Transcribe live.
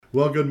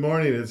Well, good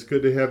morning. It's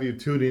good to have you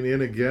tuning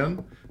in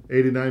again.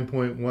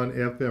 89.1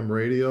 FM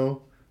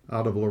radio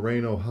out of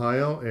Lorain,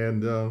 Ohio,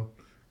 and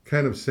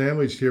kind of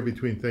sandwiched here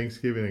between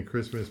Thanksgiving and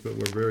Christmas, but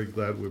we're very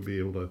glad we'll be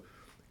able to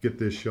get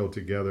this show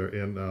together.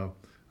 And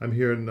I'm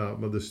here in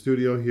the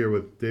studio here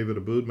with David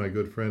Aboud, my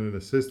good friend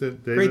and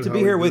assistant. David, great to be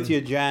here with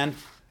you, John.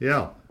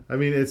 Yeah. I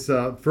mean, it's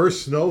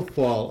first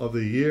snowfall of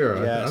the year.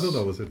 Yes. I don't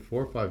know, was it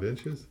 4 or 5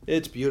 inches?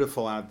 It's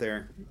beautiful out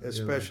there,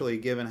 especially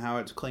given how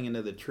it's clinging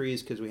to the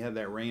trees because we had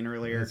that rain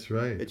earlier. That's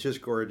right. It's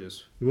just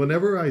gorgeous.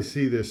 Whenever I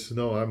see this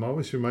snow, I'm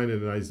always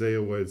reminded in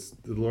Isaiah where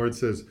the Lord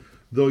says,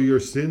 though your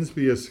sins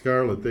be as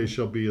scarlet, they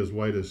shall be as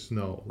white as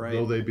snow. Right.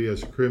 Though they be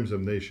as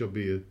crimson, they shall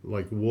be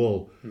like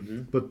wool.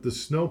 Mm-hmm. But the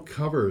snow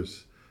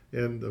covers.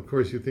 And, of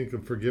course, you think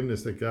of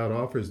forgiveness that God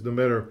offers. No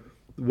matter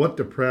what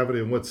depravity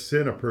and what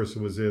sin a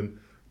person was in,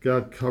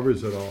 God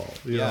covers it all,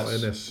 you know,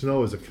 and the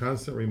snow is a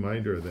constant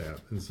reminder of that.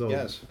 And so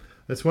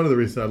that's one of the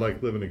reasons I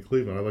like living in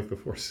Cleveland. I like the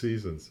 4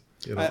 seasons.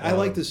 You know, I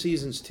like the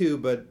seasons too,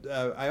 but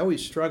I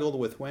always struggled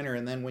with winter.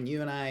 And then when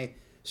you and I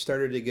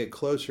started to get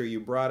closer, you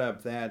brought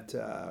up that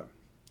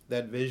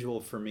visual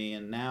for me,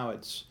 and now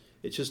it's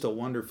just a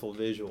wonderful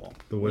visual.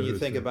 When you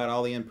think about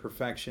all the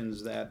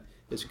imperfections that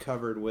is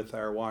covered with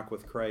our walk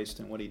with Christ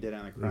and what He did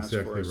on the cross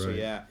for us.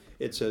 Right.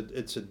 So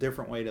it's a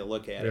different way to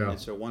look at it. And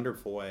it's a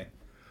wonderful way.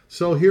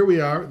 So here we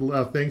are,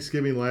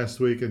 Thanksgiving last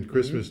week and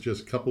Christmas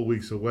just a couple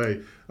weeks away.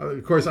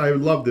 Of course, I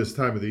love this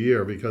time of the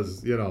year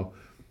because, you know,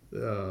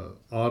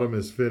 autumn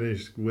is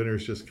finished,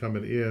 winter's just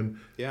coming in.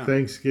 Yeah.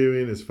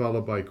 Thanksgiving is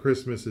followed by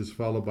Christmas, is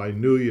followed by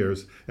New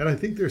Year's. And I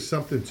think there's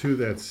something to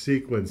that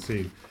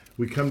sequencing.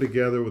 We come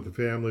together with the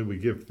family, we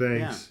give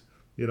thanks,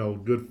 you know,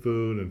 good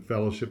food and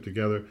fellowship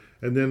together.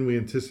 And then we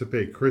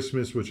anticipate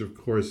Christmas, which of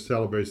course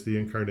celebrates the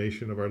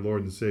incarnation of our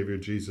Lord and Savior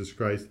Jesus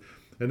Christ.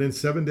 And then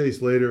 7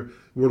 days later,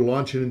 we're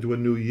launching into a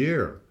new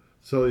year.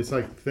 So it's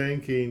like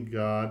thanking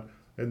God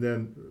and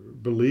then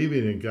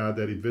believing in God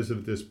that He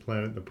visited this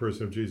planet in the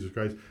person of Jesus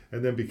Christ.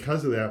 And then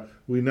because of that,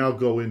 we now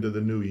go into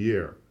the new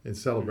year and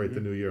celebrate the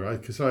new year.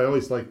 So I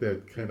always like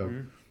that kind of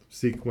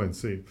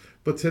sequencing.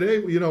 But today,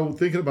 you know,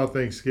 thinking about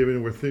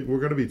Thanksgiving, we're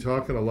going to be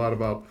talking a lot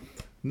about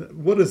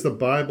what does the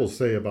Bible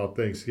say about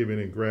Thanksgiving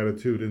and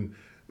gratitude. And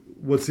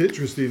what's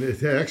interesting,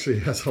 it actually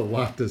has a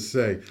lot to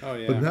say. Oh,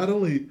 yeah. But not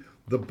only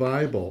the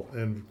Bible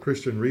and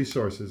Christian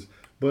resources,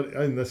 but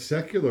in the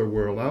secular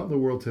world, out in the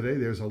world today,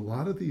 there's a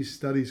lot of these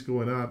studies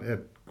going on at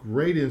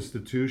great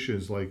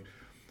institutions like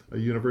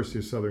University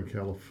of Southern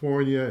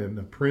California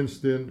and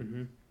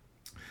Princeton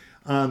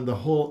on the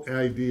whole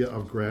idea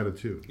of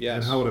gratitude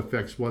and how it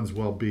affects one's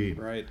well-being.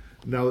 Right.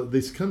 Now,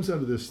 this comes out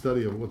of this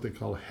study of what they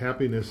call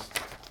happiness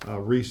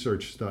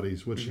research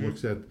studies, which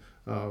looks at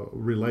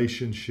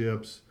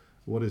relationships,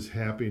 what is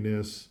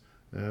happiness.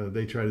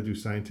 They try to do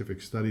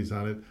scientific studies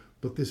on it.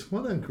 But this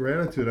one on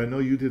gratitude, I know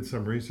you did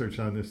some research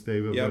on this,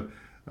 David. Yep.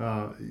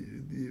 But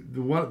the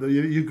one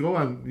you go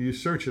on, you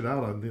search it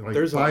out on like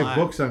there's 5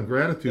 books on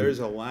gratitude. There's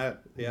a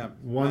lot,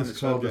 One's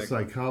called The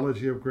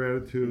Psychology of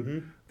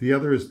Gratitude. The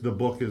other is the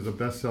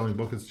best-selling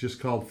book. It's just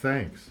called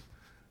Thanks,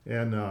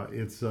 and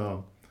it's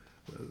how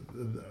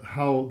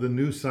the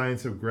new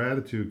science of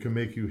gratitude can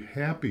make you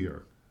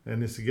happier.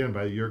 And this again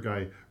by your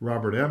guy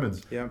Robert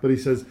Emmons. Yep. But he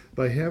says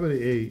by having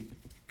a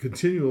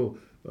continual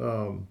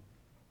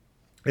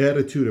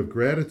attitude of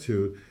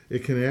gratitude,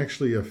 it can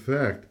actually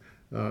affect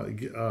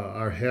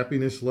our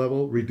happiness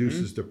level,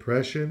 reduces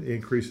depression,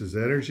 increases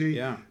energy,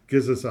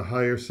 gives us a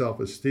higher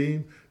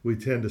self-esteem. We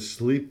tend to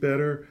sleep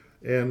better,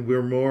 and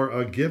we're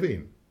more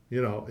giving, you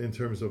know, in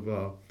terms of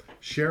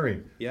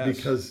sharing. Yes.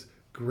 Because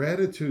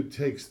gratitude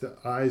takes the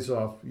eyes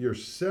off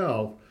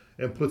yourself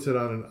and puts it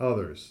on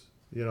others,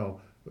 you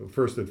know.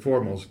 First and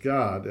foremost,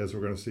 God, as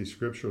we're going to see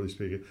scripturally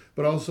speaking,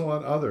 but also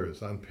on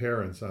others, on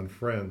parents, on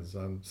friends,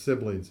 on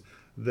siblings,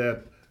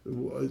 that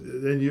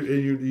and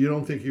you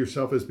don't think of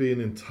yourself as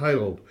being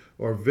entitled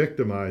or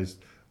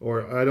victimized,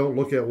 or I don't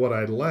look at what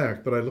I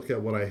lack, but I look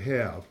at what I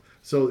have.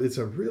 So it's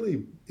a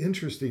really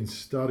interesting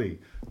study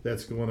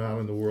that's going on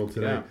in the world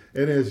today.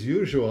 Yeah. And as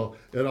usual,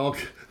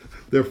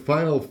 their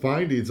final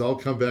findings all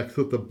come back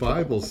to what the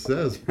Bible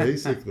says,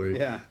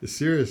 basically.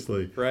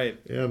 Seriously. Right.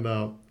 And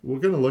we're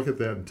going to look at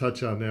that and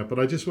touch on that. But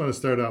I just want to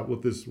start out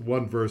with this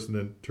one verse and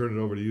then turn it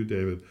over to you,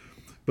 David.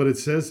 But it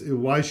says,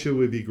 why should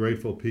we be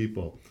grateful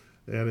people?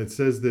 And it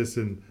says this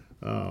in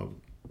 1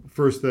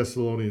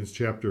 Thessalonians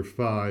chapter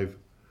 5,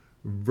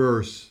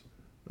 verse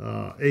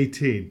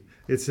 18.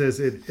 It says,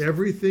 in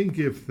everything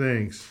give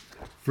thanks,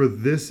 for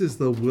this is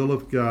the will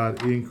of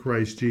God in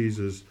Christ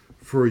Jesus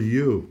for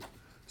you.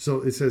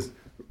 So it says,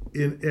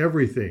 in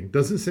everything.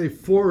 Doesn't say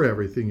for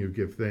everything you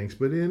give thanks,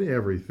 but in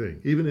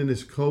everything. Even in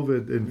this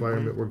COVID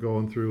environment we're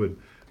going through and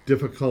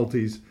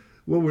difficulties.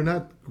 Well, we're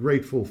not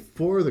grateful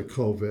for the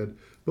COVID,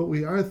 but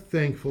we are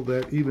thankful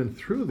that even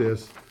through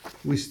this,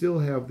 we still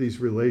have these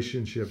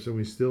relationships and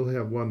we still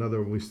have one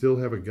another and we still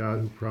have a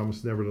God who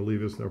promised never to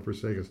leave us nor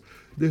forsake us.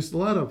 There's a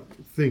lot of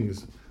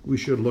things we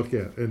should look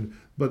at.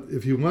 But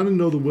if you want to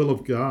know the will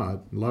of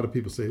God, a lot of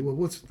people say, well,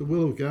 what's the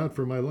will of God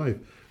for my life?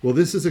 Well,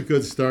 this is a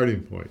good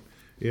starting point.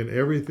 In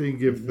everything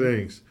give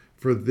thanks,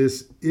 for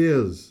this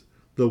is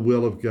the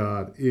will of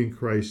God in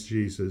Christ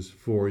Jesus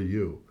for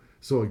you.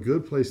 So a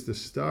good place to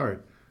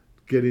start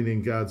getting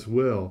in God's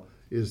will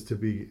is to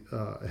be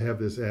have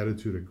this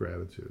attitude of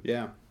gratitude.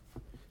 Yeah.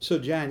 So,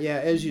 John,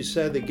 as you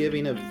said, the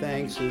giving of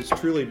thanks is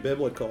truly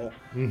biblical,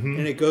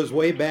 and it goes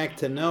way back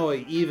to Noah,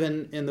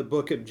 even in the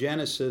book of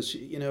Genesis.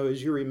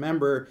 As you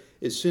remember,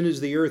 as soon as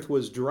the earth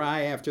was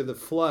dry after the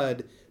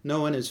flood,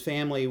 Noah and his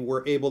family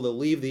were able to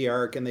leave the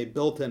ark, and they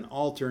built an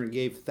altar and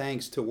gave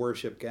thanks to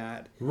worship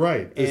God.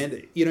 Right.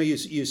 And, you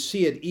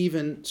see it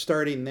even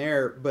starting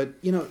there.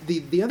 But,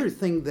 the other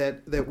thing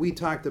that we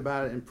talked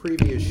about in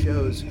previous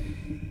shows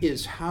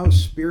is how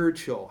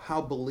spiritual,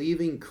 how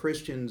believing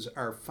Christians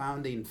our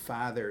founding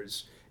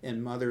fathers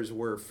and mothers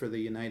were for the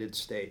United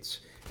States.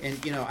 And,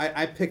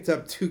 I picked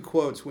up two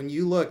quotes. When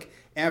you look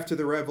after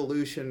the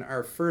Revolution,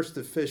 our first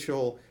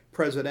official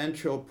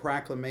presidential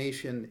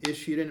proclamation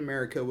issued in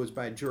America was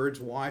by George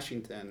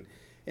Washington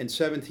in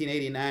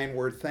 1789,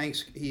 where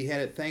he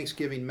had a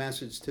Thanksgiving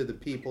message to the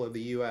people of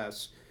the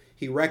U.S.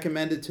 He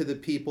recommended to the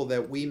people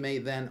that we may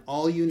then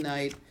all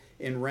unite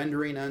in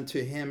rendering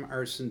unto him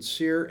our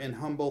sincere and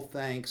humble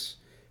thanks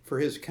for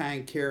his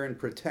kind care and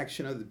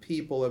protection of the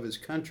people of his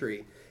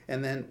country.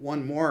 And then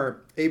one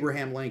more,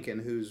 Abraham Lincoln,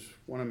 who's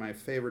one of my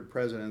favorite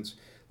presidents.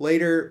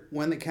 Later,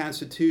 when the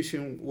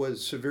Constitution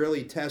was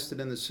severely tested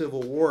in the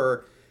Civil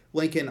War,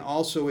 Lincoln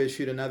also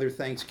issued another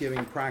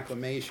Thanksgiving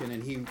proclamation,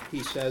 and he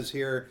says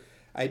here,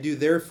 I do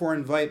therefore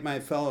invite my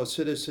fellow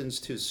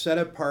citizens to set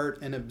apart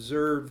and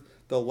observe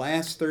the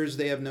last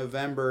Thursday of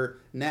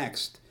November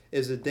next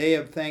as a day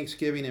of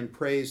thanksgiving and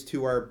praise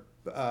to our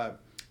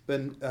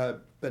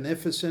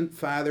beneficent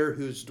Father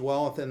who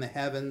dwelleth in the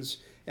heavens,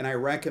 and I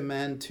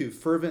recommend to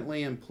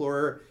fervently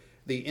implore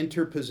the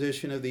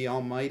interposition of the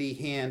Almighty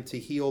hand to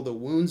heal the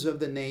wounds of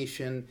the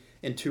nation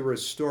and to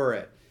restore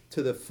it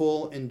to the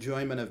full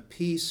enjoyment of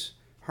peace,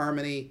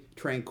 harmony,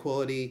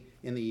 tranquility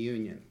in the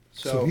Union.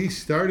 So he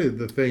started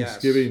the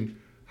Thanksgiving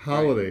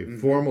holiday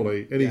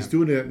formally, and he's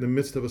doing it in the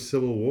midst of a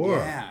civil war.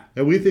 Yeah.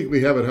 And we think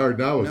we have it hard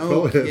now with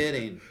COVID. No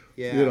kidding.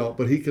 Yeah.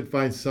 But he could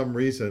find some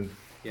reason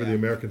for the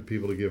American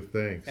people to give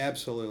thanks.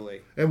 Absolutely.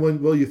 And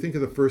when you think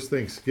of the first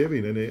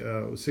Thanksgiving in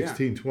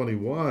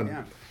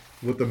 1621,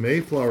 with the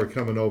Mayflower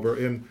coming over,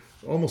 and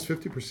almost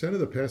 50% of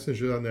the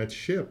passengers on that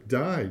ship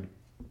died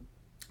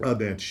on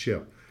that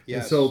ship.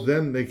 Yes. And so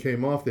then they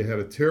came off. They had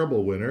a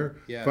terrible winter.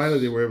 Yes. Finally,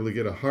 they were able to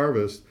get a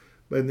harvest.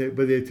 But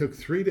they took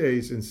 3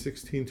 days in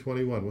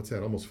 1621. What's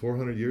that? Almost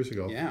 400 years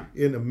ago. Yeah.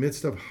 In the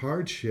midst of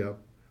hardship,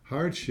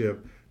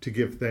 to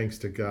give thanks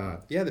to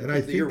God. Yeah, and I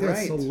think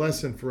that's a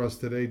lesson for us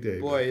today, Dave.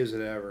 Boy, is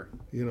it ever.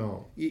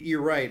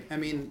 You're right. I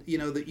mean,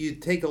 that you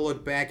take a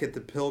look back at the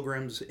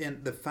Pilgrims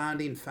and the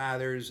founding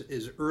fathers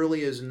as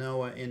early as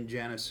Noah in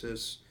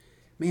Genesis.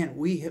 Man,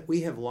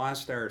 we have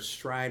lost our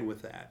stride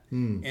with that.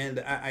 And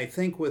I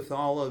think with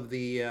all of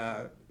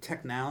the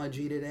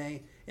technology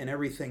today and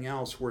everything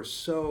else, we're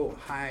so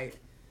high.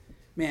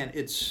 Man,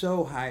 it's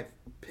so high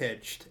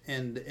pitched,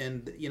 and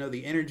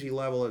the energy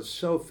level is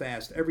so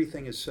fast.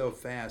 Everything is so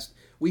fast.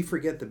 We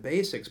forget the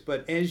basics.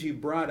 But as you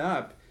brought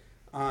up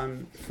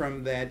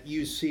from that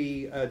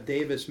UC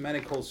Davis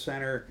Medical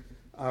Center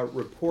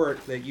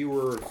report that you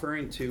were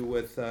referring to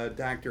with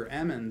Dr.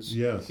 Emmons,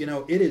 yes.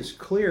 It is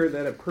clear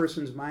that a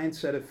person's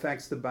mindset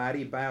affects the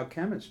body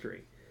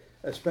biochemistry,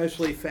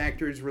 especially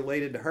factors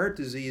related to heart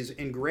disease.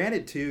 And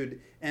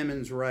gratitude,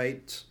 Emmons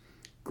writes,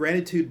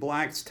 gratitude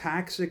blocks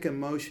toxic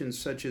emotions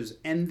such as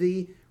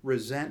envy,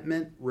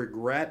 resentment,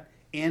 regret,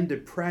 and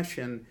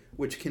depression,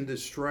 which can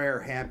destroy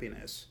our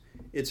happiness.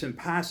 It's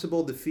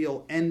impossible to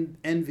feel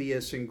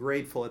envious and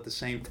grateful at the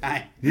same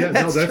time. Yeah,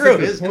 that's true, a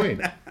good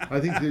point. I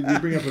think that you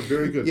bring up a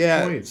very good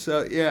point.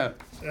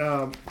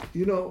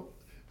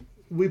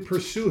 We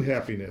pursue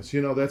happiness.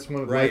 That's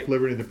one of life,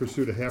 liberty, and the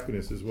pursuit of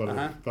happiness is one of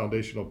the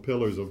foundational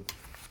pillars of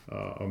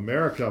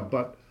America.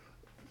 But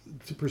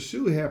to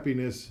pursue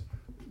happiness,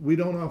 we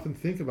don't often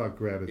think about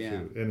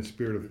gratitude and a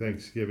spirit of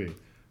thanksgiving.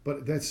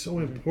 But that's so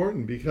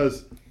important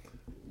because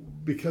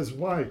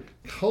why?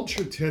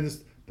 Culture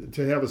tends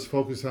to have us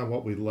focus on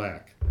what we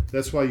lack.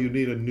 That's why you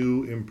need a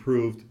new,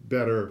 improved,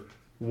 better,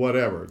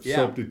 whatever,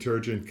 soap,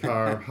 detergent,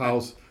 car,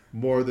 house,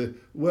 more than,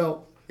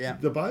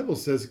 the Bible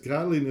says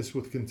godliness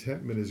with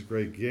contentment is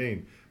great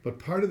gain. But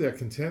part of that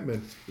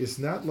contentment is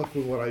not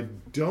looking at what I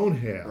don't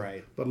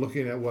have, but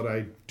looking at what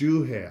I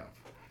do have.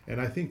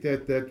 And I think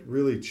that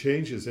really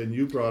changes, and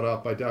you brought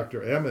up by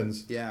Dr.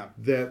 Emmons,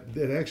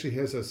 that actually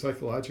has a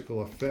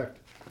psychological effect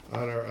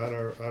on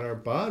our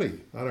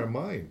body, on our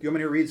mind. You want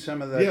me to read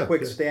some of the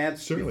quick stats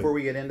certainly. Before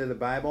we get into the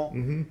Bible?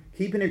 Mm-hmm.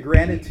 Keeping a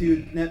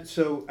gratitude.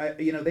 So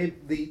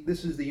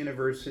this is the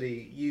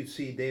University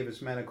UC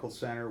Davis Medical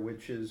Center,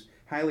 which is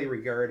highly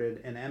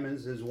regarded, and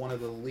Emmons is one of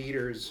the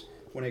leaders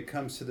when it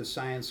comes to the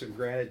science of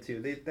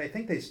gratitude. I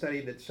think they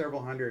studied at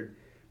several hundred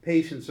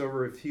patients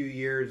over a few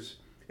years,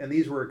 and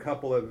these were a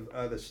couple of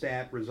the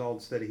stat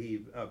results that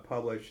he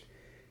published.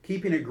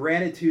 Keeping a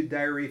gratitude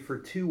diary for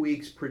 2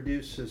 weeks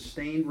produced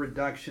sustained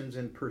reductions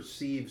in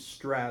perceived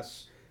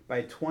stress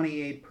by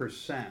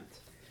 28%.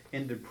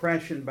 and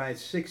depression by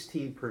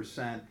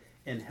 16%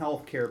 in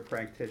healthcare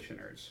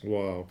practitioners.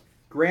 Wow.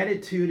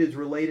 Gratitude is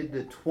related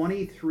to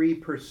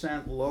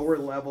 23% lower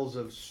levels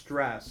of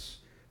stress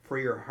for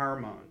your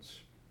hormones.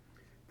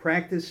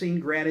 Practicing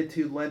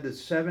gratitude led to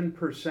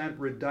 7%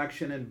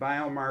 reduction in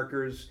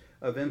biomarkers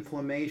of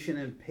inflammation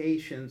in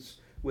patients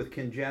with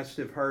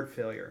congestive heart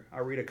failure.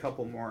 I'll read a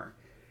couple more.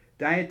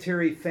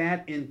 Dietary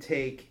fat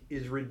intake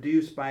is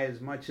reduced by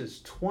as much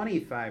as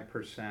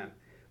 25%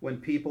 when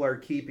people are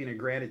keeping a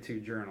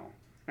gratitude journal.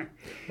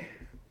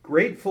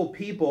 Grateful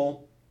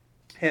people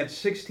have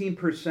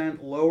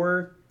 16%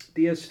 lower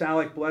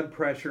diastolic blood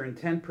pressure and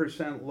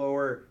 10%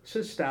 lower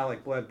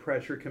systolic blood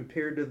pressure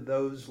compared to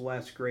those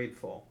less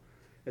grateful.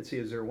 Let's see,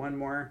 is there one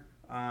more?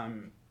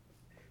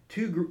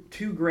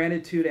 Two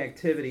gratitude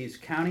activities,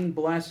 counting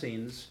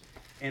blessings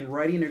and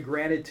writing a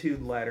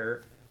gratitude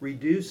letter,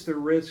 reduce the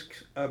risk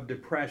of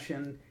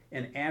depression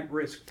in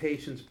at-risk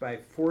patients by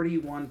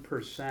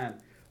 41%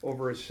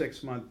 over a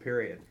 6-month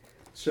period.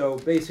 So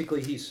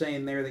basically he's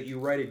saying there that you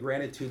write a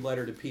gratitude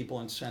letter to people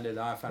and send it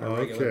off on a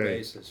regular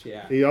basis.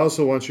 Yeah. He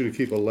also wants you to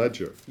keep a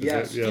ledger.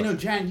 Yes. You know,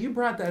 John, you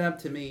brought that up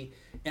to me,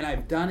 and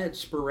I've done it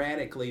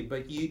sporadically,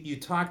 but you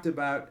talked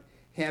about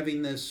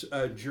having this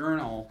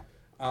journal.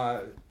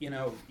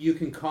 You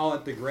can call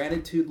it the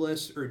gratitude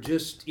list, or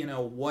just,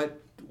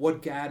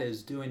 what God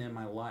is doing in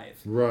my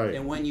life. Right.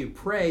 And when you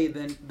pray,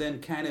 then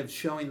kind of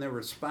showing the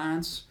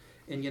response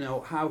and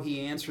how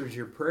he answers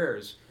your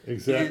prayers.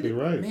 Exactly,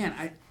 right.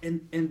 Man,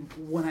 and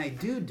when I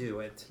do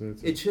it,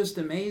 it's just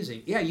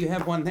amazing. Yeah, you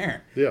have one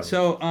there. Yeah.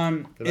 So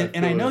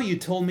and I know you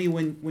told me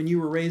when you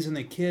were raising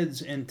the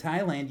kids in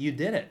Thailand, you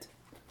did it.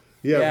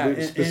 Yeah,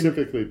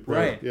 specifically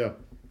pray. Right. Yeah.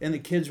 And the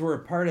kids were a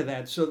part of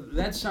that. So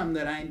that's something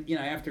that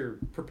after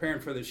preparing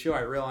for the show,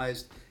 I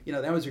realized,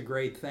 that was a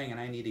great thing, and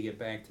I need to get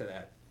back to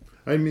that.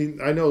 I mean,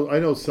 I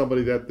know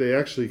somebody that they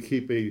actually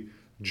keep a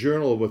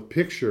journal with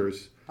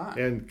pictures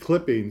and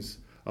clippings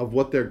of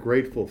what they're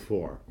grateful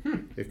for.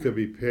 It could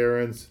be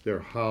parents, their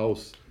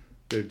house,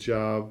 their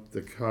job,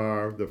 the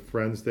car, the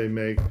friends they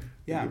make,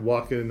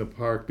 walking in the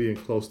park, being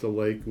close to the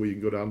lake where you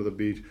can go down to the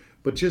beach.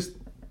 But just,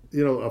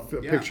 a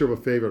picture of a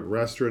favorite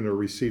restaurant or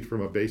receipt from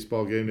a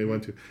baseball game they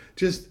went to.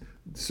 Just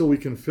so we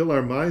can fill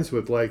our minds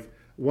with,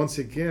 once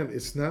again,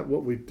 it's not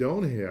what we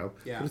don't have,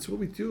 but it's what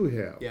we do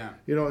have. Yeah.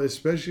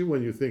 Especially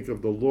when you think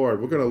of the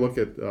Lord. We're going to look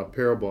at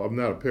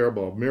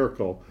a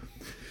miracle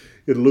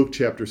in Luke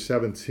chapter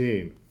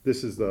 17.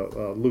 This is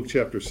the Luke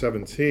chapter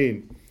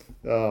 17,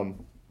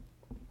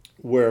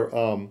 where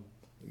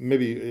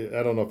maybe,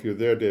 I don't know if you're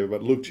there, David,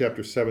 but Luke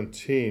chapter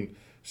 17,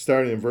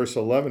 starting in verse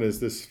 11, is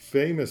this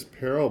famous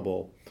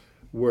parable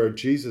where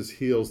Jesus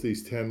heals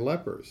these 10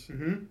 lepers.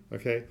 Mm-hmm.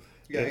 Okay?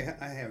 Yeah,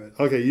 I have it.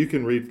 Okay, you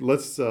can read.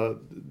 Let's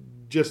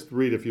just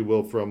read, if you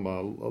will, from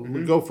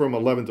go from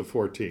 11 to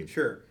 14.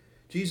 Sure.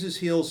 Jesus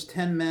heals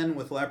 10 men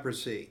with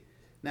leprosy.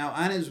 Now,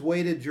 on his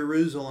way to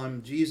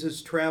Jerusalem,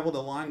 Jesus traveled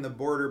along the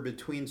border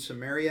between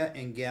Samaria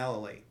and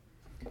Galilee.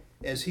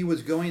 As he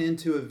was going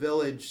into a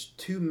village,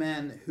 10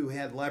 men who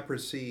had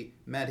leprosy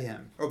met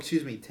him.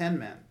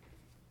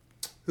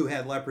 Who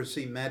had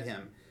leprosy met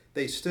him.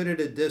 They stood at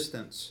a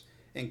distance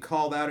and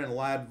called out in a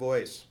loud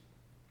voice,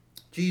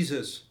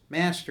 "Jesus,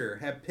 Master,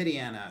 have pity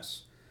on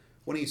us."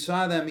 When he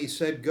saw them, he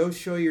said, "Go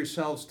show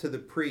yourselves to the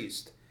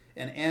priest."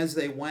 And as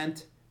they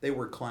went, they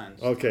were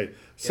cleansed. Okay,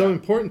 some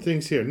important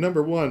things here.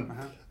 Number one,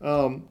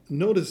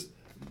 notice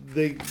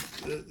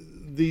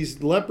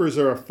these lepers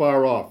are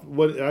far off.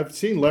 I've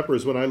seen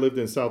lepers when I lived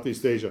in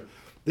Southeast Asia.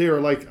 They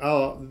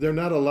are they're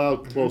not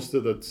allowed close to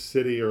the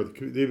city, or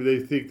they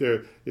think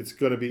it's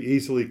going to be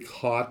easily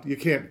caught. You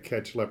can't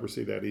catch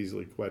leprosy that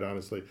easily, quite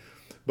honestly.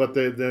 But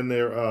they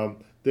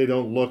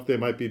don't look. They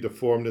might be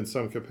deformed in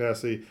some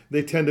capacity.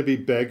 They tend to be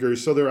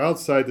beggars, so they're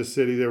outside the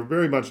city. They're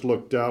very much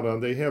looked down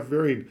on. They have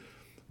very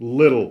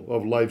little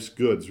of life's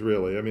goods,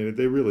 really. I mean,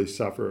 they really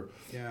suffer.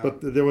 Yeah.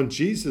 But then when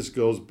Jesus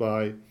goes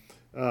by,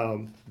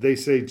 they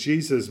say,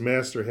 "Jesus,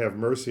 Master, have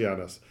mercy on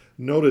us."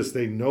 Notice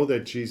they know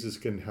that Jesus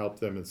can help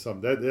them in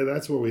some.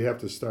 That's where we have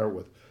to start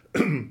with.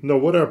 Know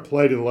what our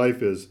plight in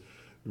life is.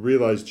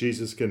 Realize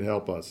Jesus can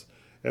help us.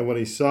 And when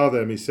he saw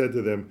them, he said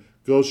to them,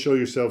 "Go show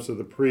yourselves to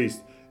the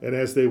priest." And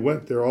as they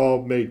went, they're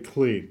all made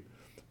clean.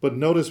 But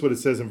notice what it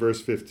says in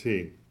verse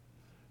 15.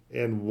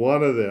 And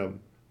one of them,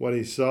 when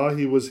he saw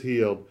he was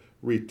healed,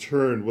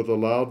 returned with a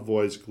loud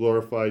voice,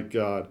 glorified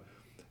God,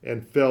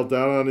 and fell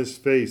down on his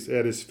face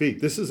at his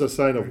feet. This is a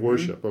sign of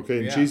worship, okay?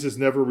 And Jesus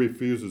never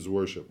refuses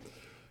worship,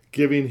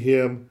 giving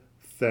him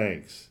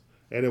thanks.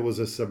 And it was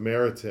a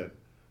Samaritan.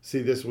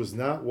 See, this was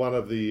not one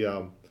of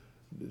the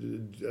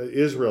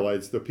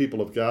Israelites, the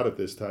people of God at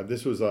this time.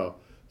 This was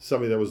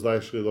somebody that was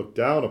actually looked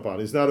down upon.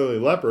 He's not only a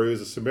leper, he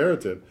was a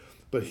Samaritan,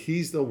 but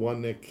he's the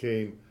one that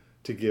came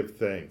to give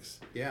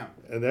thanks. Yeah.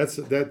 And that's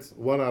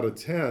 1 out of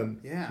 10.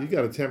 Yeah. You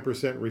got a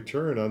 10%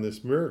 return on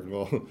this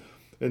miracle.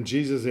 And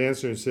Jesus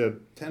answered and said,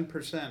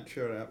 10%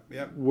 showed up.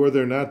 Yep. Were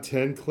there not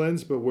 10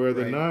 cleansed, but where are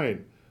the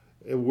 9?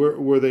 And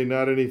were they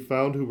not any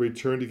found who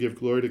returned to give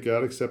glory to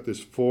God except this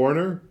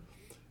foreigner?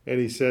 And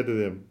he said to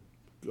them,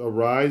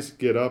 Arise,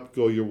 get up,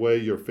 go your way.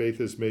 Your faith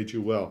has made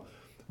you well.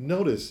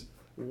 Notice,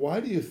 why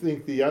do you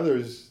think the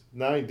others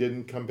 9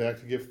 didn't come back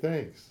to give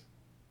thanks?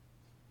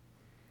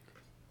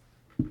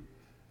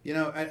 You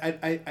know,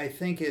 I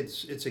think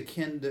it's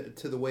akin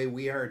to the way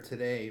we are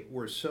today.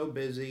 We're so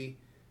busy,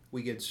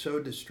 we get so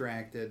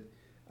distracted.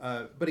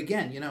 But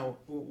again, you know,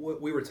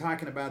 we were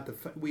talking about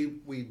we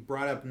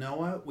brought up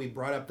Noah, we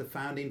brought up the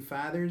founding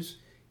fathers.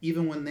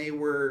 Even when they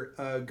were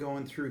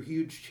going through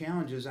huge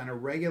challenges on a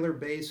regular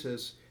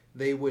basis,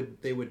 they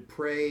would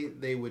pray,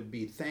 they would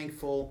be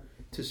thankful,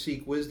 to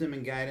seek wisdom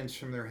and guidance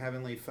from their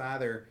heavenly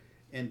Father,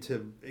 and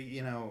to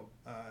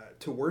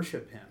to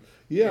worship Him,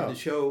 and to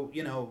show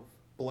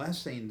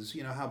blessings,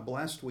 how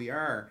blessed we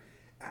are.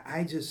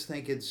 I just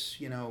think it's,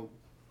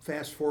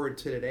 fast forward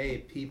to today,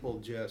 people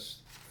just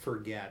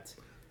forget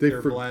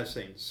their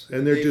blessings.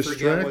 And they're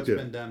distracted. They forget what's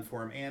been done for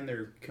them, and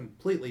they're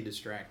completely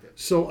distracted.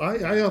 So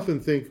I often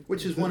think...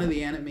 Which is one of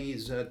the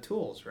enemy's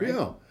tools, right?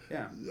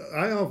 Yeah.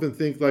 I often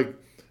think like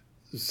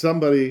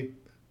somebody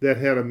that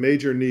had a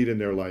major need in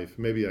their life,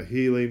 maybe a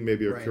healing,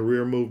 maybe a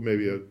career move,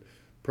 maybe a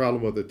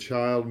problem with a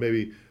child,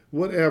 maybe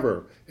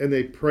whatever, and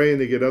they pray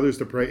and they get others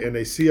to pray and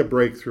they see a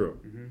breakthrough,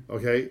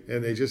 okay?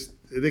 And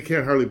they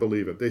can't hardly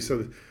believe it. They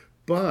said,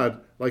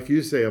 but like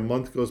you say, a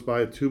month goes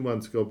by, 2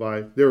 months go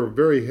by. They were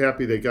very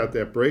happy they got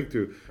that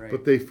breakthrough,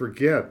 but they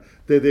forget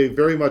that they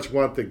very much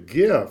want the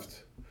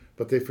gift,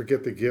 but they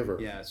forget the giver.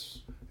 Yes.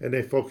 And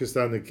they focused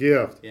on the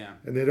gift. Yeah.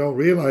 And they don't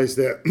realize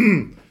that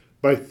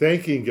by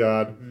thanking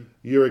God,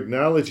 you're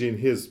acknowledging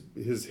His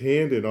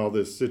hand in all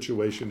this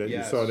situation that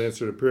you saw in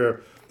answer to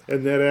prayer.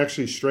 And that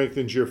actually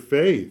strengthens your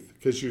faith,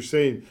 because you're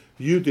saying,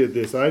 you did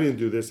this, I didn't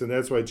do this, and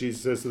that's why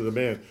Jesus says to the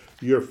man,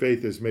 your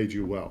faith has made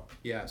you well.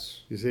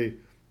 Yes. You see?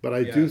 But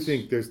I do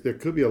think there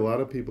could be a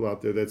lot of people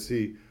out there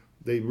that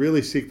they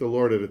really seek the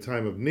Lord at a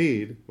time of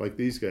need, like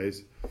these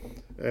guys,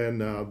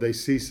 and they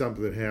see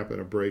something happen,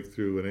 a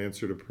breakthrough, an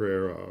answer to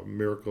prayer, a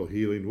miracle,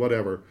 healing,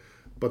 whatever.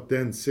 But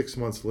then 6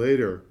 months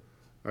later,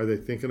 are they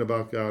thinking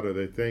about God? Are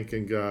they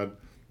thanking God?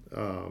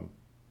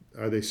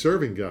 Are they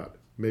serving God?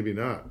 Maybe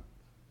not.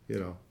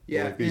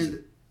 Yeah, like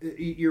and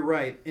you're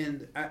right.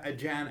 And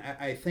John,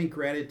 I think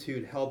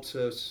gratitude helps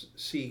us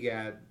see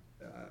God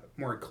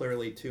more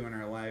clearly too in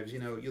our lives.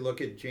 You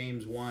look at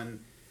James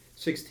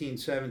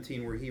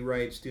 1:16-17, where he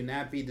writes, "Do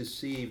not be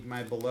deceived,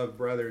 my beloved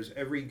brothers.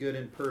 Every good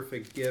and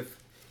perfect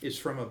gift is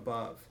from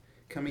above,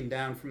 coming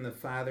down from the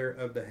Father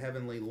of the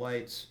heavenly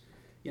lights."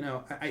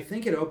 I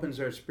think it opens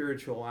our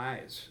spiritual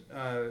eyes,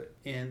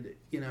 and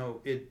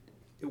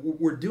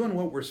we're doing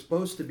what we're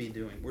supposed to be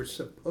doing. We're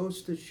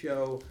supposed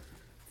to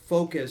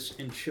focus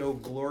and show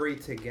glory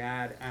to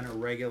God on a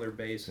regular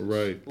basis.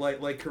 Right.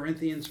 Like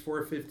Corinthians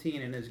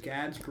 4:15, and as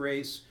God's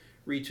grace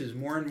reaches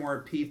more and more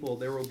people,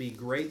 there will be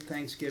great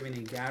thanksgiving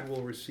and God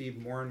will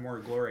receive more and more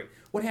glory.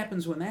 What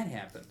happens when that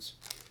happens?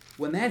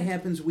 When that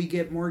happens, we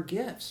get more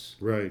gifts.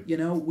 Right.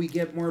 We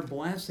get more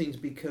blessings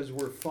because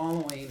we're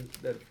following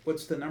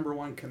what's the number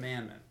one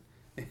commandment?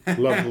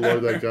 Love the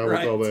Lord thy God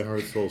with all thy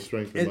heart, soul,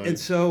 strength, and mind. And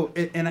so,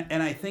 and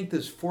I think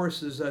this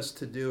forces us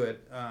to do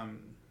it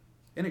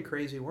in a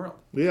crazy world.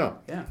 Yeah.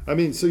 I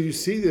mean, so you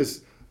see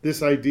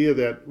this idea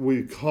that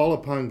we call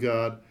upon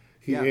God,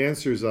 He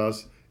answers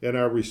us, and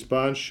our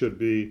response should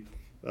be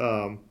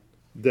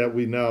that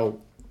we now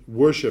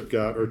worship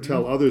God or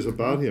tell others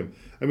about Him.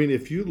 I mean,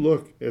 if you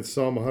look at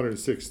Psalm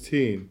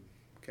 116,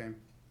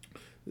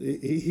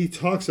 he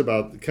talks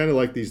about kind of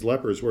like these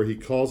lepers where he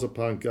calls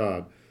upon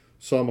God.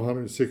 Psalm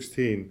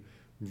 116,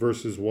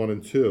 verses 1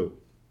 and 2.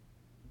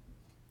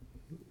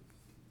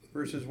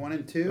 Verses 1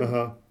 and 2?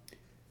 Uh-huh.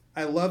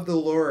 I love the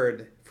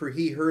Lord, for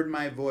He heard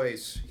my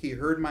voice. He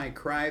heard my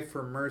cry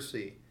for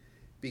mercy.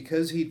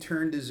 Because He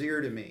turned His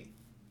ear to me,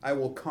 I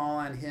will call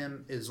on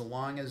Him as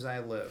long as I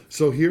live.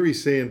 So here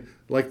he's saying,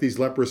 like these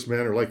leprous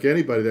men, or like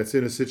anybody that's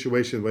in a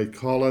situation, they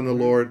call on the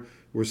Lord,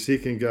 we're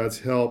seeking God's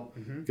help,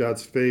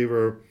 God's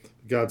favor,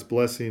 God's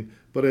blessing.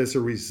 But as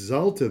a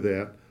result of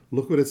that,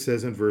 look what it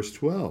says in verse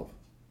 12.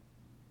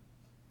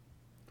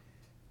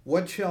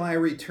 What shall I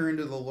return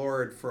to the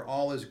Lord for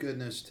all His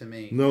goodness to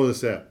me?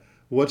 Notice that.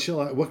 What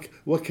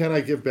can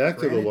I give back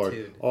to the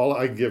Lord? All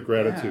I can give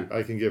gratitude.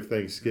 I can give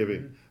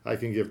thanksgiving. I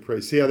can give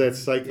praise. See how that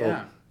cycle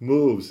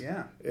moves.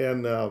 Yeah.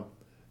 And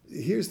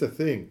here's the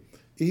thing.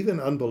 Even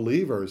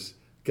unbelievers,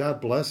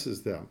 God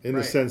blesses them in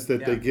the sense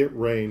that they get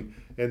rain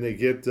and they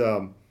get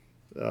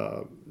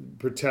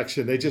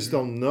protection. They just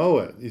don't know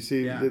it. You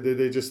see,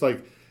 they just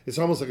like, it's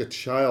almost like a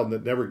child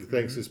that never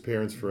thanks his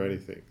parents for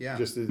anything. Yeah.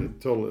 Just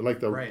totally like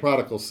the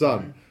prodigal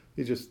son.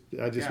 I just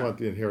want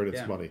the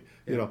inheritance money.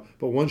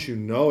 But once you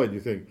know it, you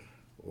think,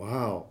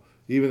 wow,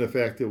 even the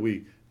fact that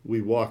we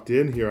walked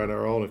in here on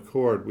our own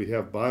accord, we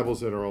have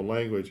Bibles in our own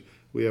language,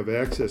 we have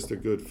access to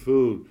good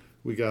food,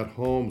 we got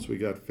homes, we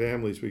got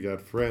families, we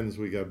got friends,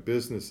 we got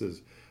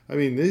businesses. I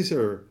mean, this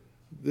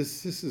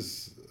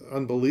is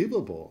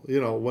unbelievable,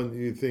 when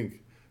you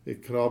think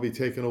it could all be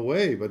taken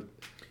away. But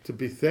to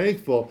be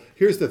thankful,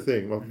 here's the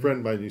thing, my friend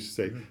of mine used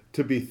to say,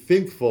 to be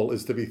thankful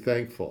is to be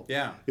thankful.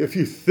 Yeah. If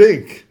you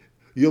think,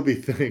 you'll be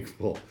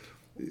thankful.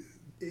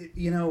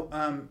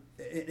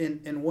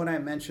 And what I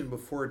mentioned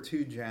before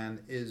too, John,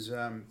 is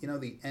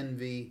the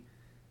envy,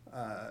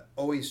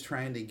 always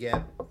trying to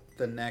get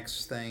the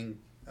next thing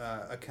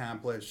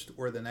accomplished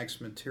or the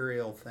next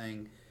material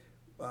thing.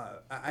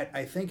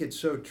 I think it's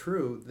so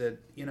true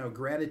that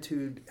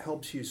gratitude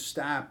helps you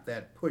stop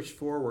that push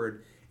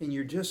forward, and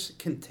you're just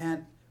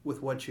content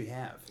with what you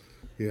have.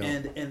 Yeah.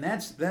 And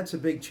that's a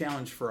big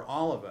challenge for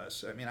all of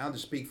us. I mean, I'll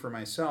just speak for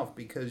myself,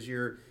 because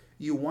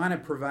you want to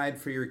provide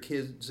for your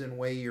kids in a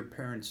way your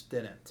parents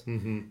didn't,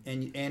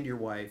 and your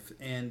wife,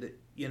 and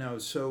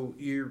so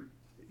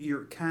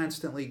you're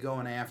constantly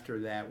going after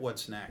that.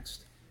 What's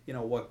next?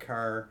 What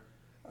car,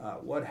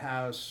 what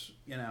house,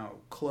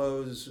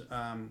 clothes,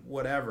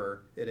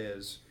 whatever it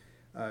is,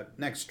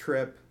 next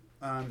trip,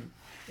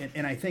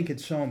 and I think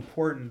it's so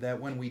important that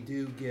when we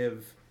do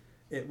give,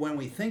 when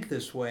we think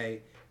this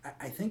way,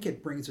 I think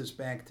it brings us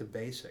back to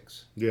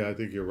basics. Yeah, I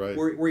think you're right.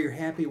 Where you're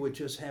happy with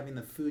just having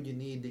the food you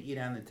need to eat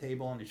on the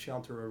table and the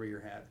shelter over your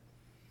head,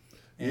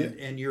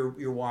 and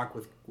your walk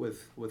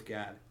with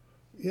God.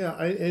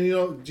 Yeah,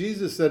 and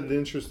Jesus said an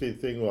interesting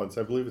thing once.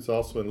 I believe it's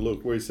also in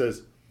Luke, where he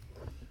says,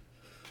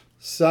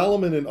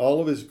 Solomon in all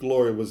of his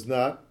glory was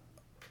not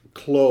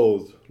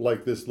clothed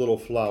like this little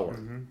flower.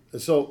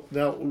 And so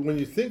now when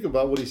you think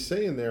about what he's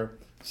saying there,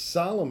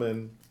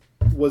 Solomon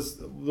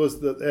was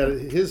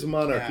his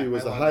monarchy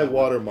was a high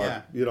water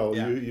mark. Yeah.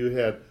 You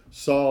had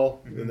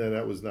Saul, and then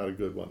that was not a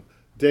good one.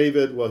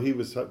 David, well, he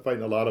was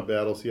fighting a lot of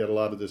battles. He had a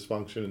lot of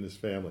dysfunction in his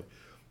family.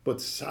 But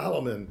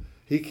Solomon,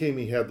 he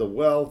had the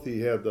wealth,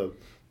 he had the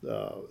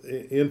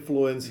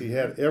influence, he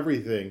had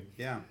everything.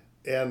 Yeah.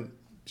 And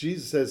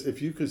Jesus says,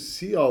 if you could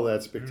see all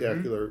that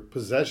spectacular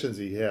possessions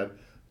he had,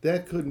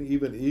 that couldn't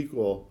even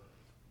equal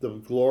the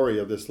glory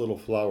of this little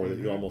flower that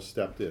you almost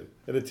stepped in.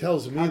 And it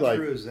tells me, how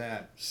true is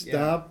that?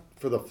 Stop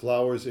for the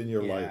flowers in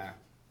your life.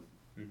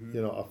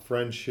 A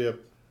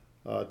friendship,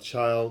 a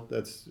child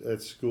that's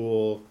at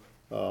school,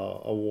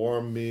 a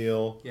warm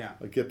meal,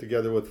 a get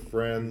together with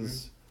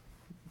friends,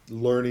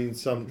 learning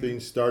something,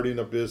 starting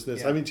a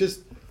business. I mean,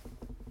 just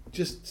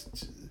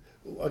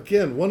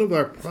again, one of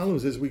our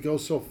problems is we go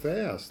so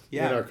fast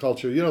in our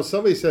culture.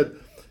 Somebody said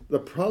the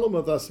problem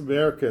with us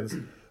Americans,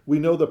 we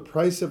know the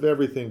price of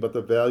everything but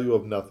the value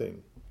of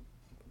nothing.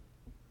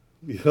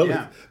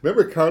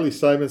 Remember Carly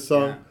Simon's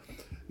song? Yeah.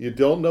 You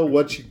don't know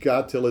what you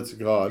got till it's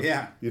gone.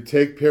 Yeah. You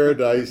take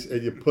paradise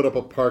and you put up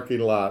a parking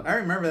lot. I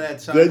remember that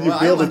song. Then you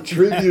build a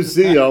tree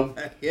museum.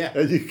 Yeah.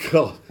 And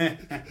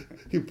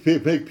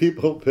you make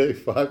people pay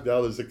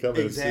 $5 to come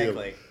in and see them.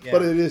 Yeah.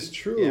 But it is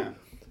true. Yeah.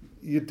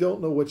 You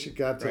don't know what you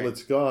got till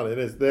it's gone.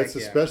 And that's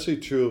especially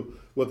true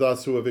with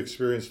us who have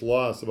experienced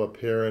loss of a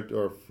parent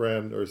or a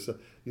friend.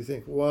 You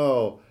think,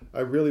 wow, I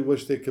really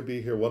wish they could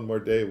be here one more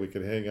day. We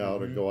could hang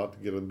out and go out to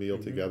get a meal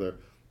together.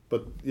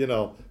 But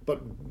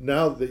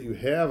now that you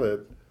have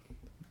it,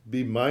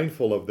 be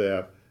mindful of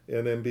that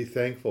and then be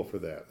thankful for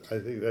that. I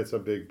think that's a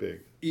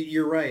big.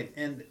 You're right,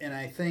 and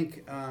I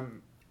think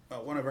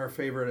one of our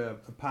favorite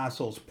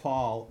apostles,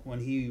 Paul,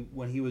 when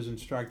he was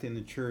instructing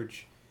the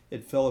church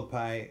at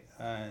Philippi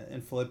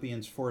in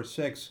Philippians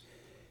 4:6,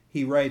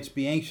 he writes,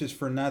 "Be anxious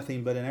for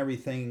nothing, but in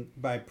everything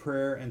by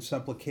prayer and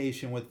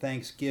supplication with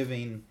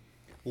thanksgiving,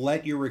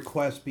 let your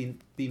requests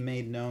be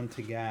made known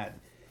to God."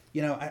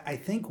 I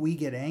think we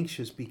get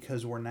anxious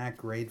because we're not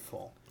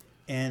grateful.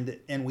 And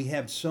we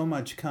have so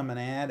much coming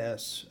at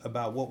us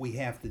about what we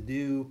have to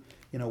do,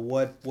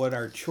 what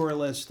our chore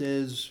list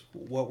is,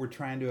 what we're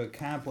trying to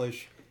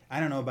accomplish. I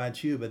don't know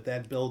about you, but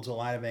that builds a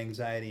lot of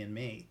anxiety in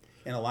me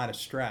and a lot of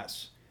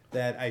stress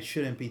that I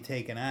shouldn't be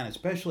taking on,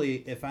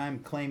 especially if I'm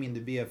claiming to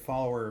be a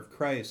follower of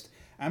Christ.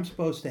 I'm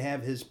supposed to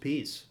have his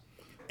peace.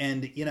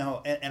 And,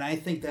 and I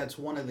think that's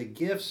one of the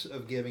gifts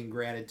of giving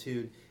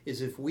gratitude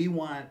is if we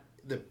want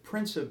the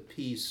Prince of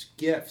Peace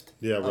gift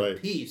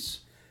of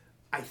peace,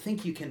 I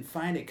think you can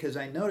find it, because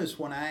I notice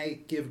when I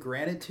give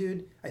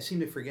gratitude, I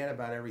seem to forget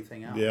about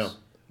everything else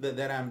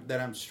that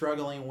I'm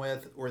struggling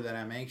with or that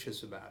I'm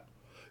anxious about.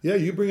 Yeah,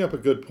 you bring up a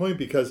good point,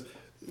 because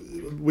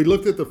we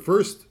looked at the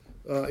first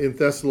in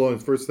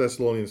Thessalonians, 1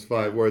 Thessalonians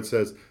 5, where it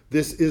says,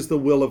 this is the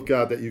will of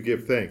God that you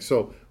give thanks.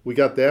 So we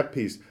got that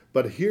piece.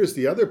 But here's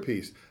the other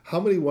piece. How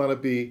many want to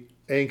be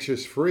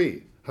anxious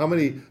free? How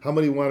many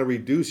want to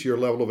reduce your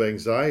level of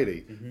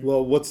anxiety?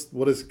 Well,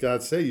 what does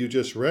God say? You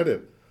just read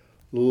it.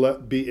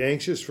 Be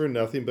anxious for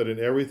nothing, but in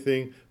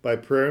everything by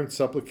prayer and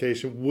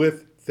supplication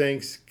with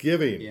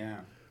thangsgiving.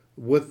 Yeah.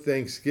 With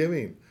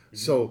thanksgiving.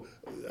 So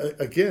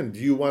again, do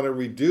you want to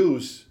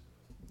reduce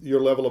your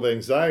level of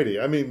anxiety?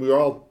 I mean, we're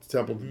all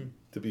tempted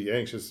to be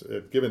anxious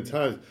at given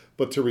times,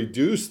 but to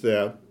reduce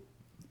that,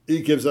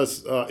 it gives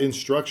us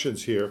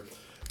instructions here.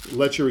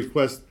 Let your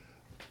request,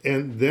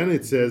 and then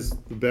it says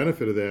the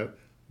benefit of that.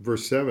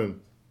 Verse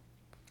 7,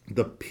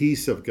 the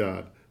peace of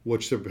God,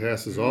 which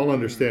surpasses all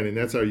understanding,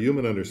 that's our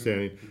human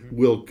understanding,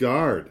 will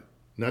guard,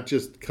 not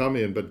just come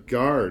in, but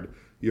guard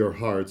your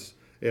hearts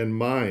and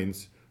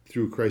minds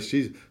through Christ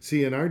Jesus.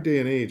 See, in our day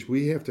and age,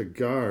 we have to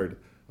guard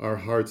our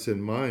hearts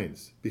and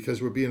minds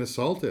because we're being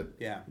assaulted.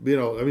 Yeah.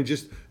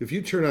 Just if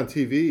you turn on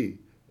TV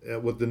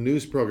with the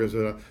news programs,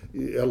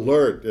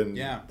 alert and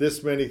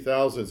this many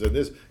thousands and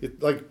this,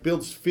 it like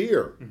builds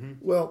fear.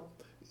 Well,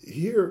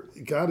 here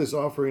God is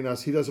offering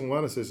us, he doesn't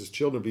want us as his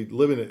children to be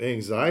living in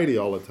anxiety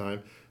all the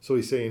time. So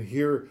he's saying,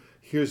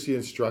 here's the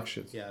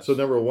instructions. So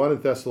number 1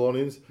 in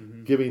Thessalonians,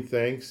 giving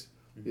thanks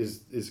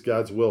is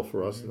God's will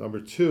for us. Number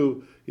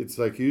 2, it's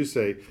like you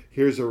say,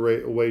 here's a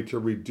way to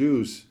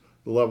reduce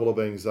the level of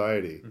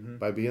anxiety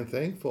by being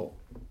thankful.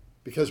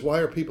 Because why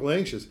are people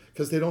anxious?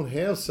 Because they don't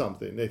have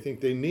something they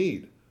think they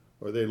need,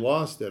 or they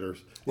lost it,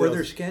 or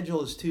their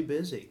schedule is too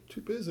busy.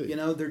 Too busy. You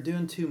know, they're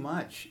doing too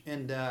much,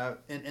 and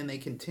they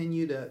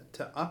continue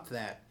to up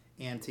that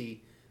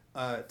ante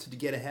to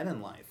get ahead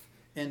in life.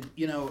 And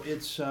you know,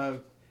 it's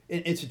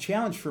a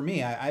challenge for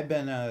me. I've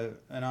been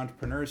an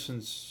entrepreneur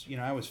since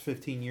I was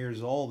 15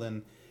 years old,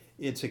 and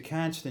it's a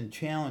constant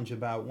challenge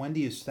about when do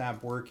you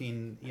stop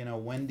working.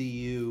 When do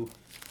you,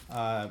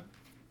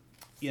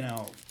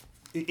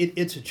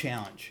 It's a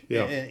challenge,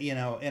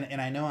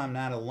 and I know I'm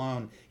not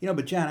alone,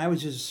 but John, I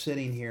was just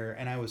sitting here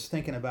and I was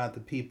thinking about the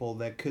people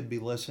that could be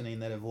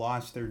listening that have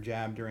lost their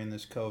job during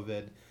this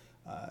COVID.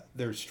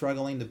 They're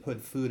struggling to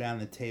put food on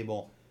the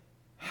table.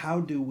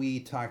 How do we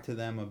talk to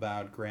them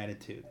about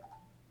gratitude?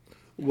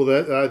 Well,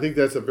 I think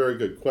that's a very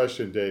good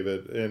question,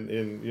 David.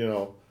 And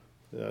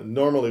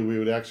normally we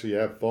would actually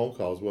have phone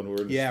calls when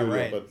we're in the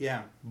studio.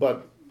 Right.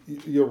 But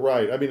you're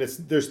right. I mean,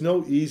 there's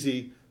no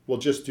easy, we'll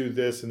just do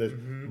this and this.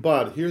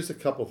 But here's a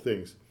couple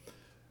things.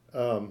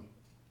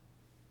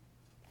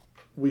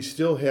 We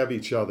still have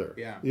each other.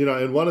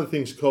 And one of the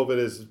things COVID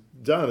has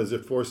done is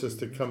it forced us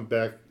to come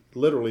back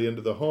literally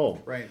into the home.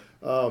 Right.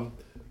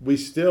 We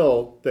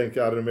still, thank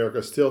God in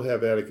America, still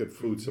have adequate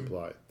food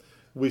supply.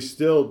 We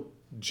still,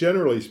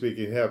 generally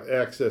speaking, have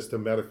access to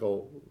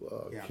medical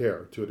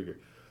care to a degree.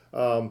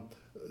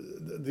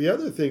 The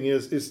other thing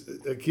is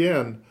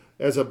again,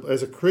 as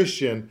a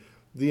Christian,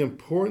 the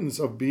importance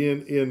of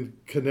being in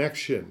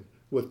connection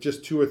with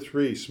just 2 or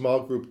 3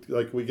 small group,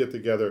 like we get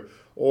together,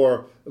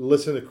 or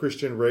listen to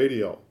Christian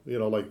radio,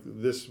 like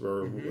this,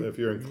 or if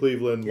you're in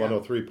Cleveland,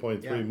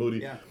 103.3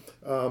 Moody.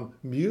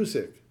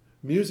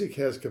 Music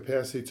has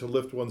capacity to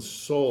lift one's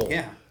soul.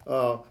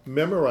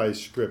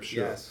 Memorize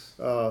scripture.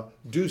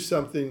 Do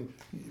something,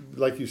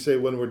 like you say,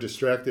 when we're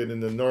distracted in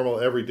the normal,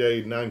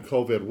 everyday,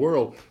 non-COVID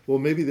world. Well,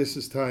 maybe this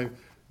is time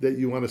that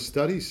you want to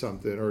study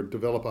something or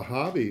develop a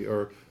hobby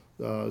or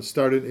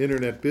start an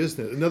internet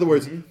business. In other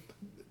words,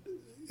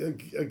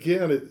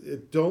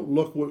 again, don't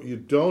look what you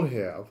don't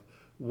have.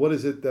 What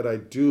is it that I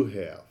do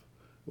have?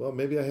 Well,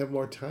 maybe I have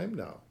more time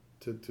now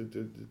to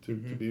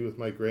be with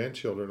my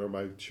grandchildren or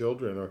my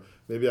children, or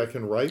maybe I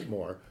can write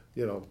more,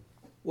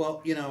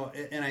 Well,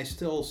 and I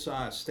still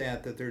saw a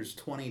stat that there's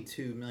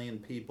 22 million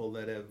people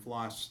that have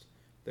lost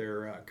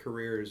their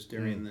careers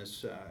during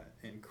this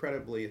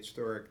incredibly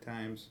historic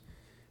times,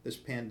 this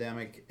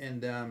pandemic.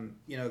 And,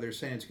 they're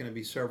saying it's going to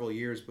be several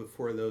years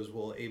before those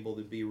will able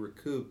to be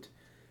recouped.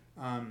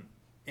 I'm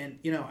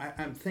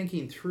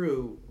thinking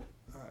through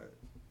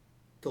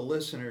the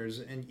listeners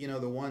and,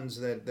 the ones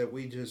that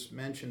we just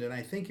mentioned. And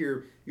I think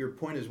your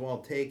point is well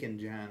taken,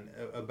 John,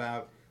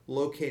 about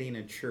locating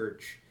a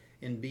church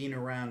and being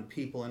around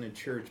people in a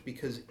church,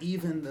 because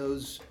even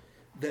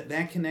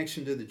that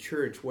connection to the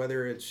church,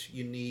 whether it's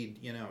you need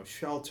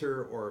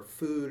shelter or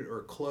food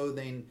or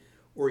clothing,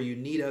 or you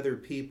need other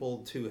people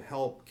to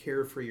help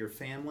care for your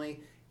family,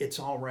 it's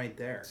all right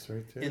there. It's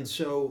right there. And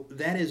so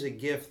that is a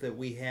gift that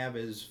we have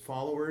as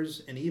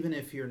followers. And even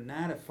if you're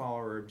not a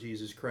follower of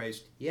Jesus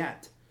Christ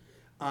yet,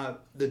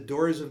 the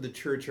doors of the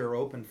church are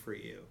open for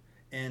you.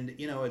 And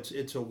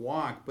it's a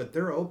walk, but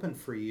they're open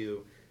for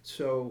you.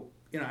 So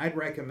I'd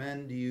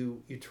recommend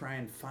you try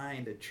and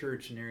find a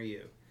church near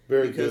you.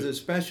 Because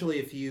especially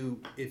if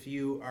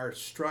you are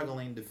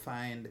struggling to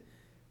find,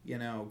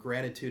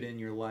 gratitude in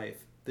your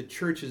life, the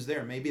church is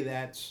there. Maybe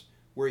that's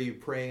where you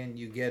pray and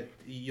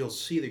you'll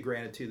see the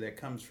gratitude that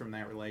comes from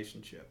that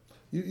relationship.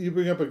 You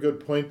bring up a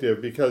good point there,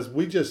 because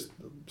we just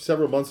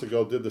several months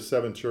ago did the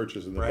 7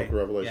 churches in the Book of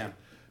Revelation.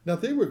 Now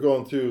they were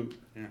going through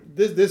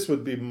this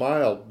would be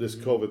mild, this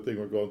COVID thing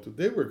we're going through.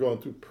 They were going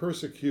through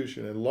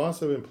persecution and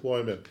loss of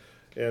employment,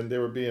 and they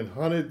were being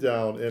hunted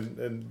down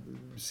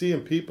and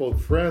seeing people,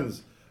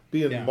 friends,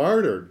 being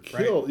martyred,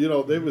 killed.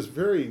 They was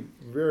very,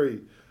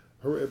 very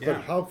horrific.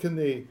 But how can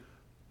they?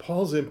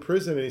 Paul's in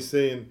prison and he's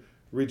saying,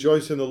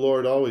 "Rejoice in the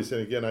Lord always."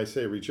 And again, I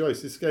say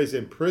rejoice. This guy's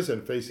in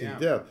prison facing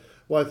death.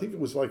 Well, I think it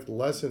was like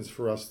lessons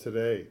for us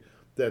today,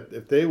 that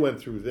if they went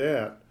through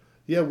that,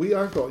 we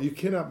are going. You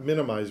cannot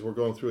minimize we're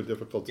going through a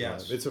difficult time.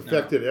 It's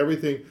affected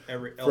everything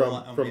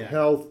from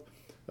health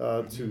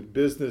to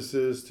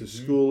businesses to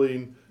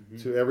schooling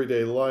to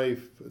everyday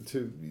life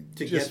to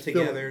just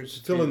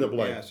get-togethers. Fill in the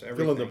blank. Yes,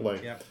 fill in the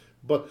blank.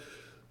 But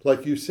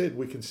like you said,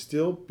 we can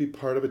still be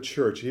part of a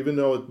church, even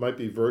though it might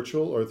be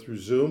virtual or through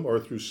Zoom or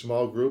through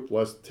small group,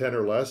 10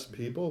 or less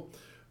people.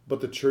 But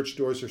the church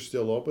doors are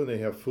still open. They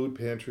have food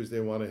pantries they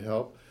want to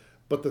help.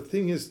 But the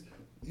thing is,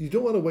 you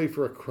don't want to wait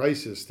for a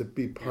crisis to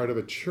be part of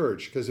a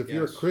church, because if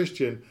you're a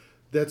Christian,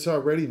 that's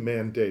already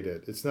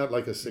mandated. It's not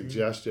like a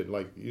suggestion,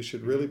 like you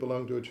should really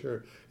belong to a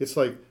church. It's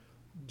like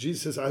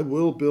Jesus says, I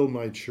will build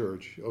my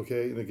church,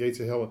 okay, in the gates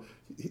of hell.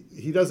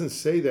 He doesn't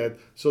say that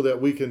so that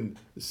we can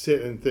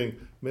sit and think,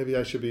 maybe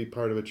I should be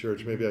part of a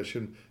church, maybe I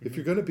shouldn't. If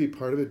you're going to be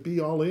part of it, be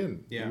all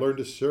in. Yeah. Learn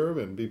to serve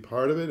and be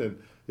part of it.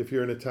 And if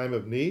you're in a time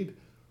of need,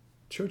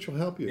 church will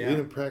help you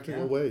in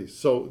practical ways.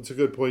 So it's a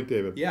good point,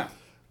 David. Yeah.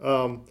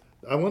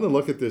 I want to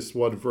look at this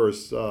one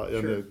verse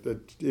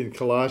in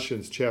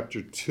Colossians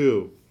chapter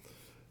 2.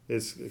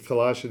 It's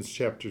Colossians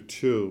chapter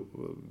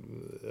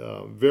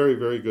 2. Very,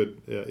 very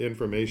good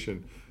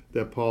information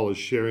that Paul is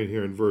sharing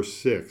here in verse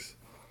 6.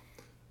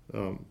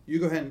 You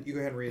go ahead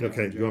and read it.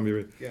 Okay, you want me to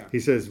read? Yeah. He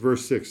says,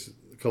 verse 6,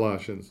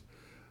 Colossians,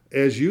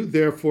 as you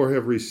therefore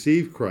have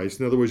received Christ,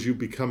 in other words, you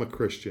become a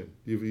Christian.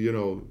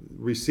 You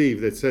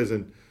received, it says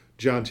in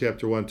John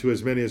chapter 1, to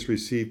as many as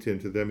received him,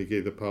 to them he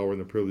gave the power and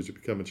the privilege to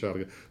become a child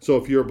of God. So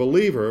if you're a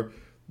believer,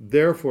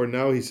 therefore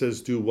now he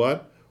says, do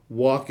what?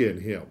 Walk in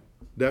him.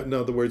 That, in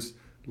other words,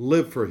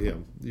 live for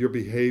him. Your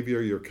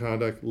behavior, your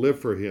conduct, live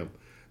for him.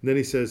 And then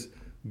he says,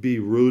 be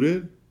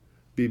rooted,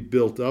 be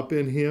built up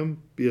in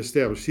him, be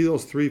established. See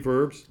those three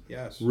verbs?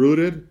 Yes.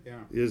 Rooted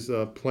is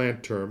a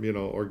plant term,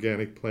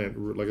 organic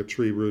plant, like a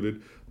tree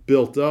rooted.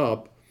 Built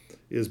up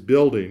is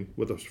building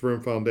with a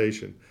firm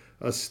foundation.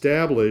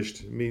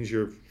 Established means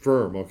you're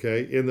firm,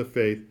 okay, in the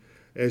faith,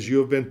 as you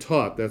have been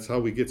taught. That's how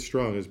we get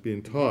strong, is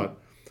being taught.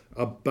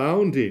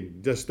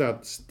 Abounding, just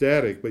not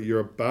static, but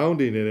you're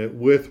abounding in it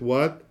with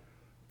what?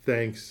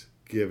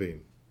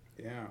 Thanksgiving.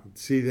 Yeah.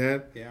 See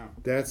that? Yeah.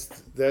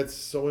 That's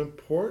so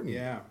important.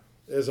 Yeah.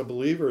 As a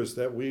believer, is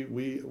that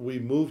we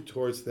move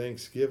towards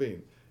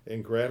thanksgiving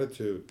and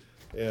gratitude.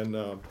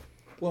 And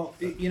well,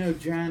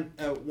 John,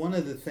 one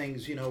of the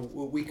things,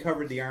 we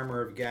covered the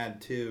armor of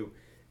God too,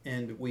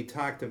 and we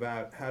talked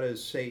about how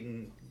does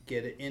Satan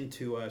get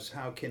into us?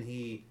 How can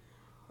he?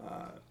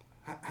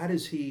 How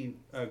does he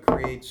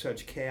create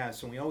such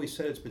chaos? And we always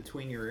said it's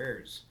between your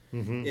ears.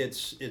 Mm-hmm.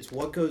 It's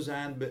what goes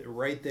on, but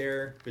right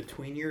there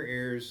between your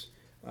ears,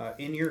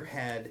 in your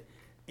head,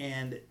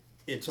 and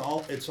it's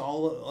all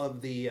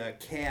of the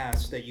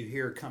chaos that you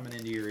hear coming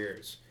into your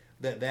ears.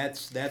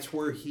 That's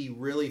where he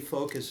really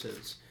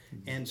focuses.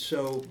 And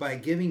so by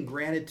giving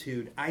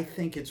gratitude, I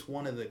think it's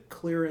one of the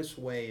clearest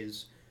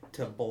ways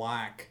to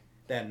block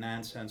that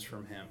nonsense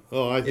from him.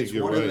 Oh, I think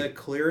you're right. It's one of the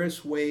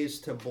clearest ways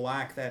to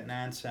block that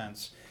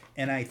nonsense.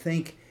 And I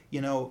think,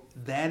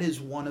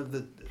 that's one of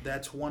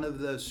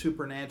the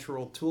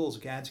supernatural tools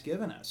God's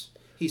given us.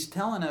 He's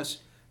telling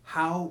us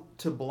how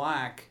to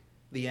block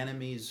the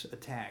enemy's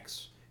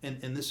attacks.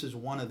 And this is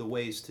one of the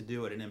ways to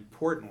do it, an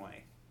important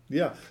way.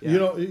 Yeah.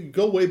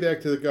 Go way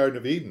back to the Garden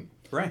of Eden.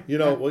 Right.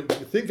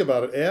 Think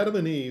about it. Adam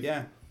and Eve,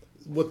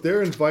 with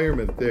their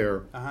environment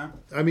there,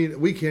 I mean,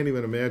 we can't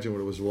even imagine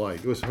what it was like.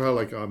 It was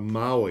probably like a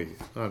Maui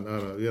on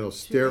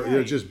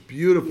a, just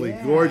beautifully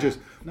gorgeous.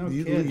 No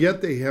kidding.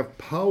 Yet they have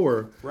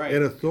power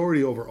and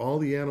authority over all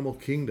the animal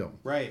kingdom.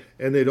 Right.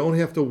 And they don't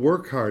have to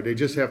work hard. They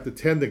just have to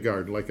tend the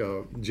garden like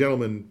a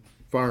gentleman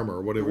farmer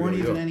or whatever. There weren't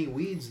even any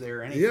weeds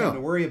there, anything to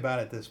worry about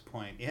at this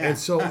point. Yeah. And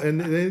so, and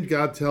then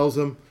God tells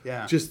them,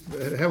 just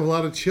have a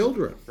lot of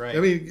children. Right. I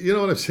mean, you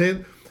know what I'm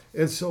saying?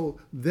 And so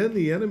then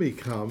the enemy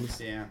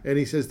comes and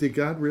he says, did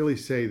God really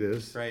say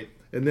this? Right.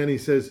 And then he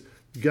says,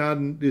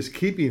 God is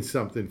keeping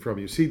something from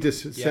you. See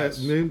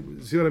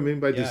what I mean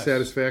by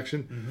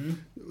dissatisfaction?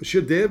 Mm-hmm.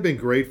 Should they have been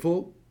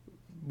grateful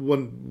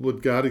when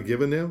what God had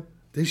given them?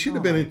 They should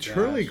have been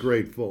eternally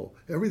grateful.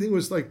 Everything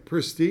was like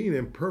pristine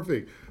and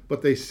perfect,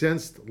 but they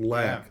sensed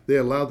lack. They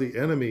allowed the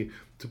enemy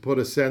to put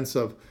a sense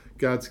of,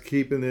 God's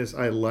keeping this.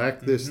 I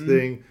lack this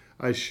thing.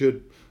 I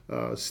should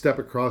step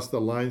across the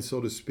line,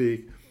 so to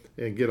speak,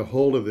 and get a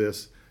hold of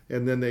this.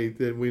 And then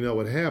we know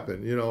what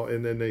happened,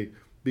 and then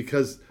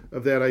because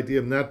of that idea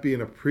of not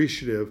being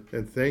appreciative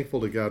and thankful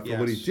to God for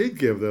what he did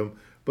give them,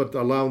 but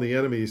allowing the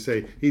enemy to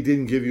say, he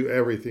didn't give you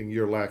everything,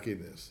 you're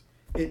lacking this.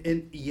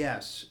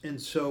 And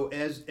so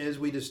as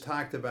we just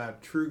talked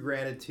about, true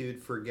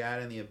gratitude for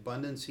God and the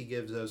abundance he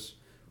gives us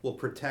will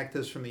protect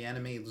us from the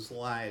enemy's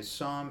lies.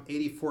 Psalm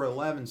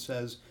 84:11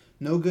 says,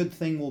 no good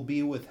thing will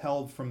be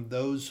withheld from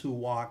those who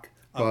walk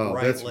uprightly.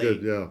 Wow, that's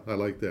good. Yeah, I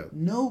like that.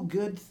 No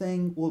good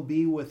thing will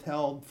be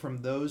withheld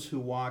from those who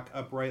walk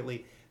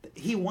uprightly.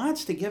 He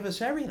wants to give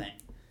us everything.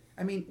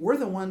 I mean, we're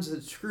the ones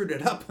that screwed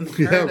it up in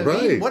the Garden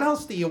of Eden. What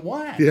else do you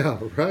want? Yeah,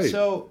 right.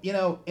 So,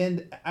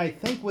 and I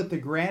think with the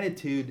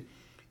gratitude,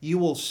 you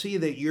will see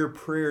that your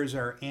prayers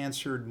are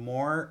answered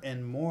more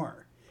and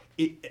more.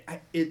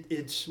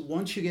 It's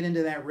once you get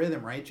into that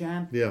rhythm, right,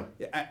 John? Yeah.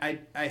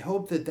 I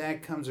hope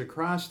that comes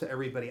across to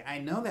everybody. I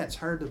know that's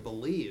hard to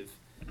believe,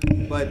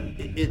 but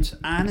it's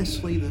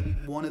honestly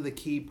one of the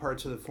key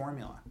parts of the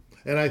formula.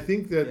 And I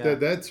think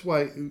that's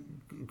why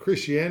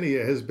Christianity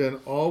has been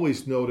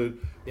always noted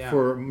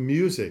for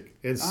music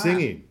and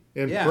singing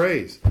and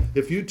praise.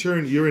 If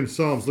you're in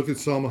Psalms, look at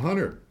Psalm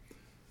 100.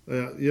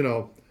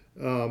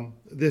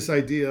 This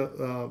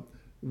idea,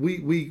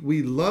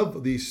 we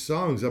love these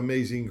songs,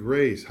 Amazing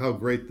Grace, How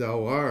Great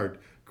Thou Art,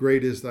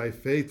 Great is Thy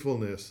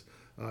Faithfulness,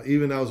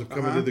 Even now as we're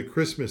coming to the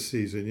Christmas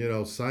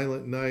season,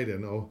 Silent Night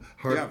and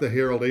Hark the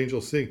Herald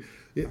Angels Sing.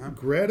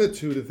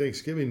 Gratitude and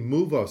thanksgiving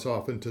move us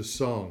often to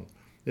song.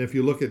 And if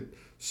you look at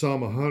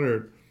Psalm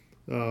 100,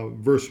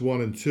 verse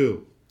 1 and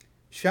 2.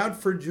 Shout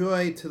for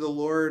joy to the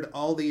Lord,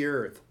 all the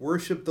earth.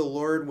 Worship the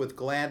Lord with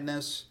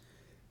gladness.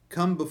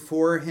 Come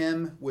before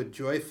him with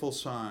joyful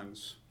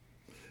songs.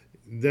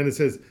 Then it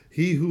says,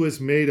 he who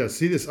has made us.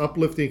 See this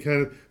uplifting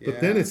kind of,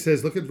 but then it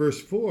says, look at verse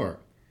 4.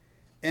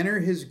 Enter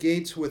his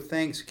gates with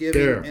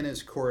thanksgiving and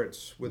his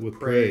courts with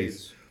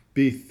praise.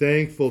 Be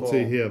thankful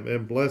to him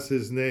and bless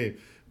his name,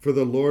 for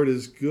the Lord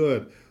is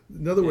good.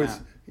 In other words,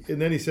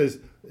 and then he says,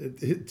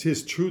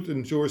 his truth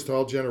endures to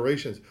all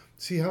generations.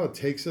 See how it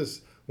takes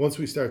us, once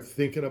we start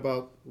thinking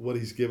about what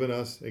he's given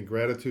us and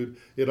gratitude,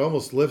 it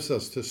almost lifts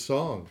us to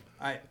song.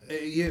 I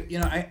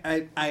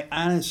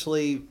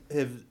honestly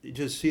have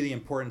just see the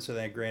importance of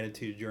that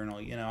gratitude journal.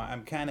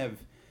 I'm kind of,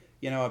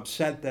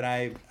 upset that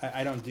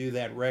I don't do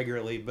that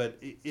regularly, but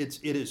it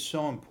is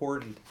so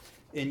important.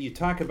 And you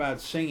talk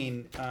about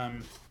singing,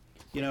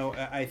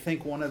 I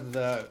think one of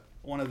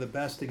the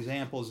best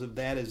examples of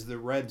that is the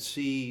Red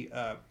Sea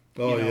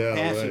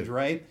passage,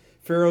 right?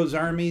 Pharaoh's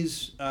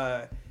armies,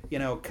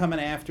 coming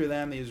after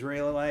them, the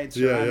Israelites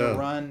are on the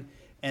run,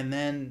 and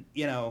then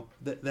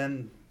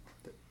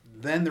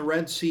then the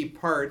Red Sea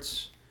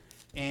parts,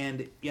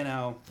 and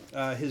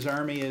his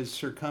army has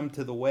succumbed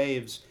to the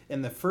waves.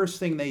 And the first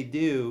thing they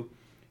do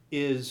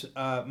is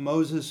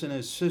Moses and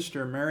his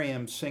sister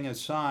Miriam sing a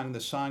song,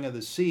 the Song of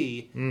the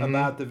Sea,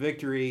 about the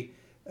victory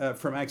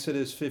from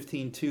Exodus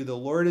 15:2. The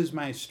Lord is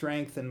my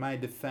strength and my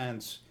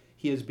defense.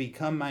 He has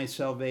become my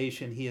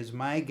salvation. He is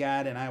my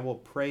God, and I will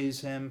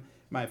praise him.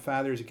 My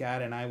Father's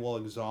God, and I will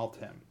exalt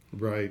him.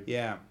 Right.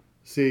 Yeah.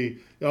 See,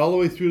 all the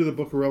way through to the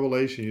book of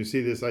Revelation, you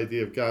see this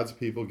idea of God's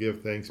people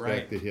give thanks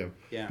back to him.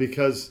 Yeah.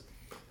 Because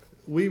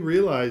we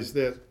realize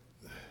that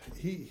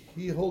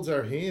he holds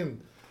our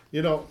hand.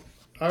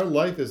 Our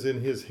life is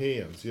in his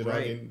hands. I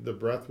mean, the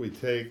breath we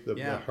take,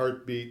 the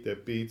heartbeat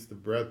that beats, the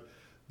breath,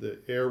 the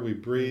air we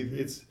breathe,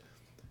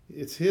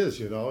 it's his,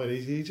 and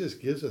he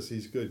just gives us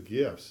these good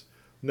gifts.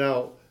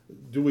 Now,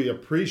 do we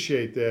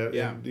appreciate that?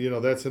 Yeah.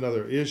 And, that's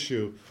another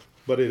issue.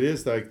 But it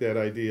is like that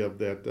idea of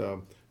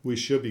that we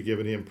should be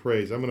giving him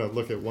praise. I'm going to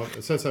look at one.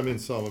 Since I'm in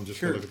Psalm, I'm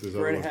just going to look at this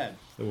other one. And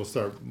we'll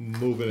start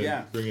moving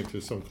and bring it to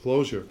some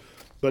closure.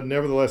 But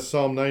nevertheless,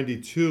 Psalm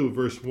 92,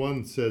 verse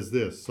 1 says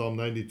this, Psalm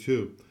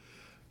 92.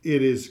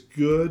 It is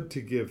good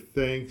to give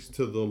thanks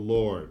to the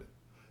Lord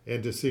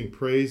and to sing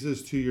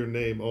praises to your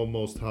name, O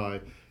Most High,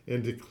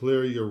 and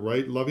declare your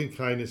right loving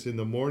kindness in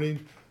the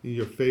morning and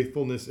your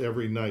faithfulness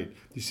every night.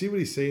 Do you see what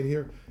he's saying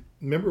here?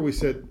 Remember we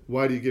said,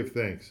 why do you give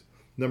thanks?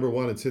 Number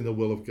one, it's in the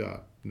will of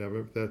God.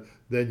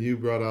 Then you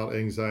brought out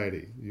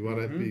anxiety. You want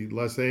to be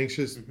less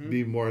anxious,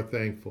 be more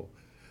thankful.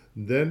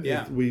 Then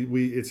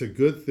it's a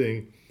good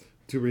thing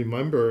to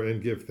remember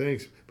and give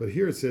thanks. But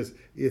here it says,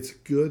 it's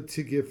good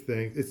to give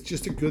thanks. It's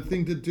just a good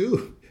thing to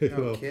do.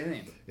 No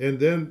kidding. And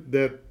then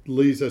that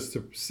leads us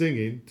to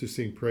singing, to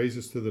sing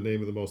praises to the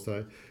name of the Most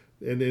High.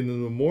 And then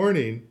in the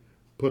morning,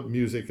 put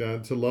music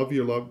on,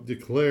 to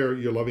declare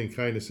your loving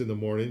kindness in the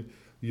morning,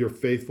 your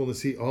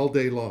faithfulness, all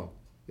day long,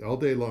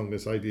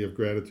 this idea of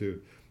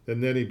gratitude.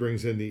 And then he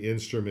brings in the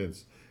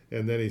instruments.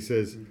 And then he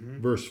says,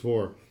 verse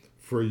 4,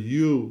 for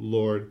you,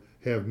 Lord,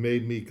 have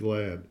made me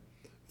glad.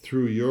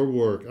 Through your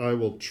work, I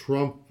will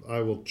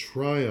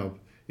triumph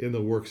in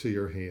the works of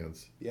your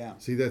hands. Yeah.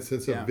 See that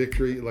sense of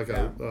victory, like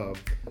a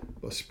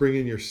spring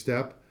in your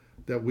step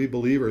that we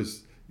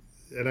believers,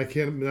 and I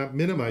can't not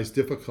minimize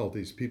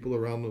difficulties. People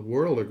around the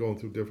world are going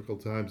through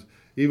difficult times.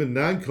 Even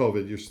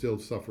non-COVID, you're still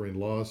suffering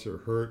loss or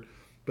hurt.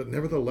 But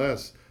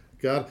nevertheless,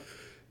 God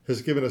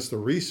has given us the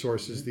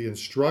resources, the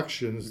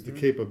instructions, the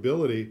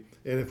capability.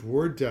 And if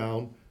we're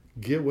down,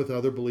 get with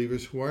other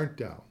believers who aren't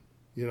down.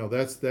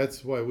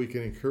 That's why we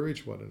can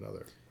encourage one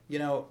another.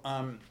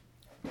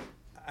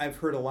 I've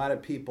heard a lot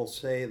of people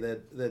say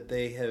that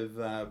they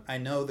have, I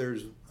know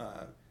there's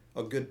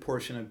a good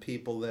portion of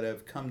people that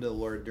have come to the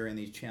Lord during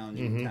these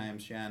challenging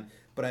times, John,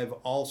 but I've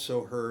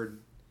also heard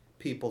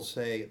people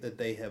say that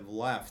they have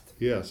left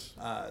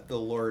the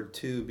Lord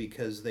too,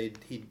 because they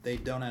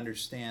don't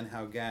understand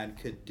how God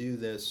could do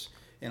this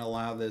and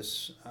allow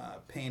this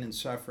pain and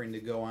suffering to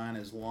go on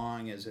as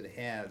long as it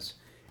has.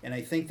 And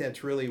I think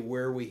that's really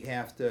where we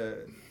have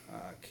to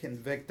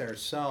convict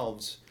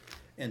ourselves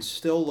and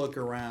still look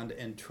around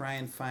and try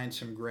and find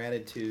some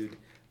gratitude,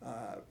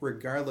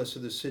 regardless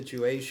of the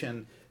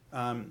situation.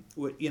 And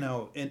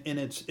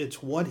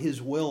it's what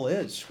His will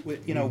is.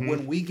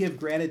 When we give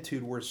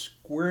gratitude, we're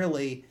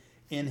squarely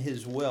in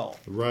His will.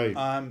 Right.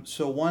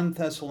 So 1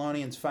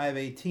 Thessalonians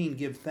 5:18,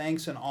 give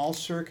thanks in all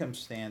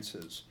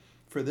circumstances,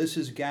 for this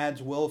is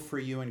God's will for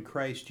you in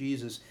Christ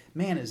Jesus.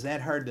 Man, is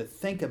that hard to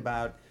think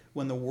about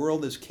when the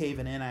world is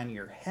caving in on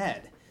your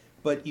head.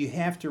 But you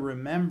have to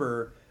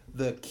remember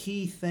the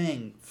key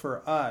thing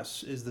for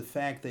us is the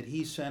fact that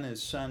He sent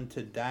His Son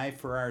to die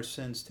for our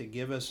sins to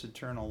give us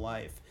eternal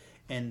life.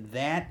 And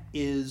that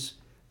is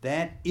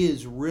that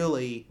is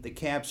really the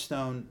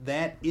capstone.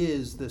 That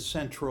is the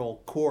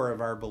central core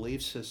of our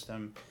belief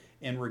system.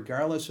 And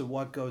regardless of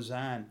what goes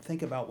on,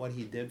 think about what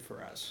he did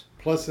for us.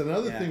 Plus,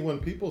 another thing, when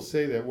people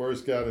say that,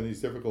 where's God in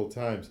these difficult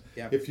times?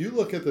 If you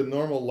look at the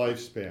normal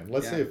lifespan,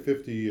 let's say of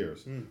 50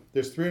 years,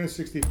 there's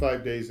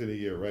 365 days in a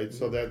year, right?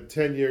 So that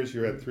 10 years,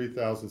 you're at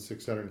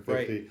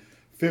 3,650. Right.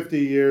 50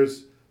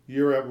 years,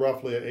 you're at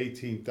roughly at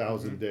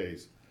 18,000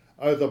 days.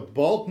 Are the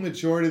bulk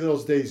majority of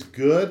those days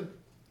good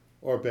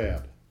or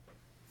bad?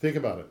 Think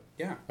about it.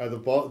 Yeah.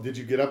 Did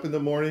you get up in the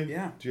morning?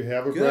 Yeah. Did you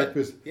have a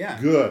breakfast? Yeah.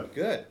 Good.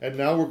 Good. And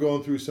now we're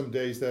going through some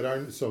days that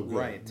aren't so good.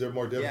 Right. They're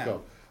more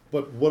difficult. Yeah.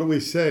 But what do we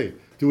say?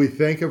 Do we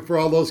thank him for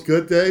all those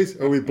good days,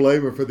 or we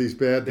blame him for these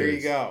bad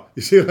days? There you go.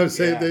 You see what I'm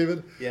saying,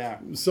 David? Yeah.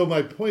 So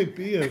my point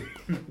being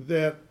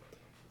that,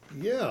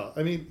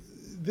 I mean,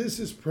 this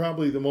is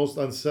probably the most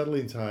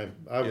unsettling time,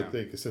 I would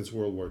think, since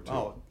World War II.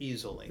 Oh,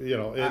 easily.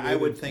 I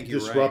would think you're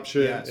right.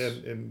 Disruption yes.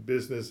 and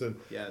business, and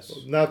yes.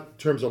 not in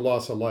terms of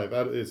loss of life.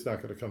 It's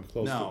not going to come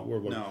close to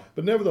World War II.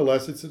 But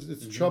nevertheless,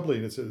 it's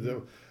troubling.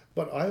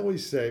 But I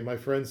always say, my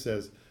friend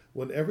says,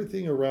 when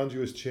everything around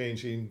you is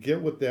changing,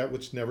 get with that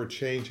which never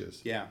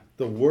changes. Yeah.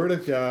 The Word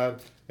of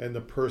God and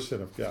the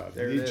person of God.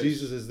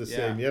 Jesus is the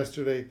same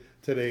yesterday,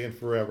 today, and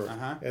forever.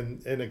 Uh-huh.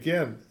 And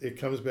again, it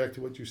comes back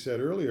to what you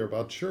said earlier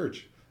about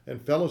church and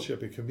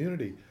fellowship and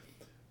community.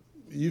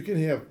 You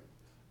can have,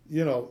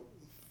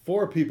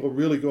 4 people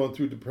really going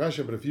through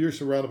depression, but if you're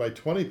surrounded by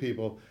 20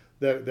 people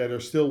that are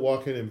still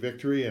walking in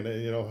victory and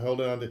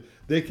holding on to,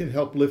 they can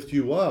help lift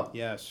you up.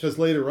 Yes. Because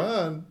later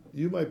on,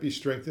 you might be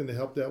strengthened to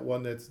help that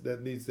one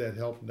that needs that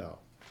help now.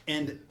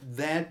 And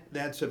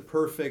that's a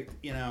perfect,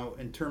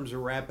 in terms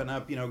of wrapping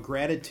up,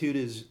 gratitude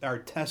is our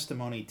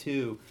testimony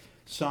too.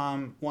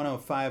 Psalm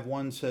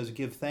 105:1 says,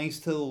 "Give thanks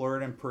to the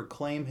Lord and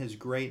proclaim his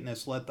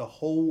greatness. Let the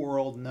whole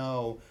world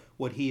know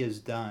what he has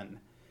done."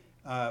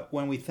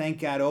 When we thank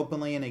God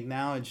openly and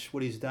acknowledge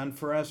what he's done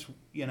for us,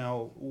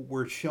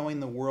 we're showing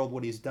the world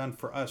what he's done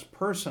for us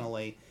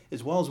personally,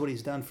 as well as what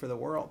he's done for the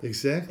world.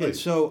 Exactly. And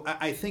so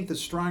I think the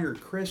stronger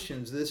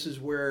Christians, this is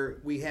where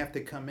we have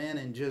to come in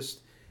and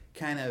just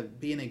kind of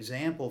be an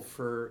example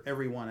for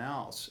everyone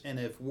else. And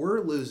if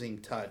we're losing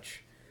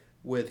touch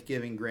with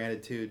giving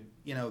gratitude,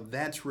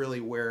 that's really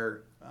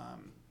where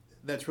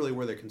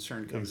the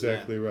concern comes in.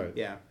 Exactly right.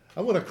 Yeah. I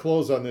want to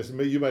close on this.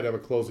 You might have a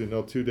closing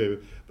note too,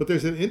 David. But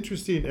there's an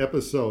interesting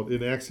episode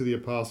in Acts of the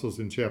Apostles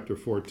in chapter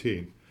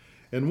 14.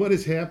 And what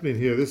is happening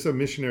here, this is a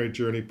missionary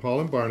journey,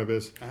 Paul and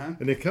Barnabas,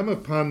 and they come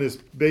upon this,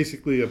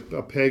 basically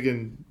a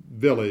pagan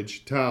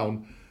village,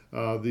 town.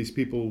 These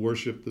people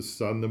worship the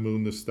sun, the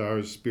moon, the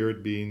stars,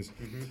 spirit beings.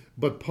 Mm-hmm.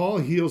 But Paul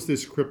heals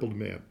this crippled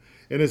man.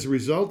 And as a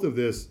result of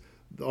this,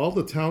 all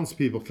the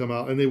townspeople come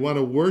out and they want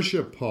to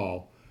worship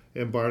Paul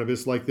and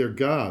Barnabas like they're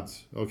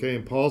gods. Okay,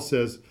 and Paul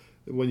says,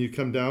 when you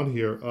come down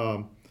here,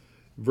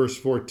 verse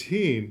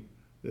 14,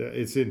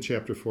 it's in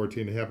chapter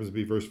 14, it happens to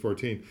be verse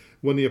 14.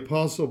 When the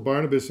apostle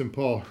Barnabas and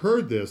Paul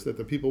heard this, that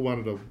the people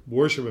wanted to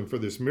worship him for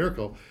this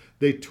miracle,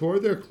 they tore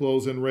their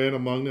clothes and ran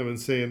among them and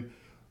saying,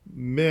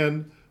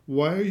 "Men,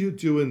 why are you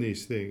doing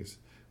these things?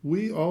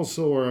 We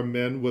also are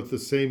men with the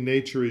same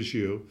nature as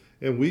you,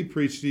 and we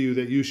preach to you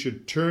that you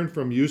should turn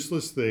from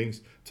useless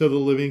things to the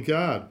living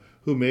God,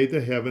 who made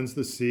the heavens,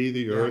 the sea,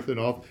 the earth, and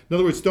all." In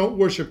other words, don't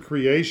worship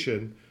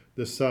creation,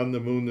 the sun, the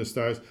moon, the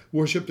stars.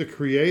 Worship the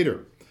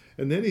Creator.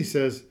 And then he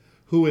says,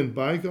 who in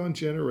bygone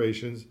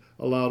generations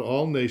allowed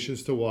all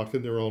nations to walk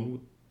in their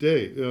own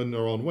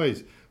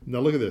ways. Now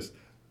look at this.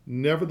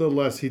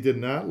 Nevertheless, he did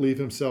not leave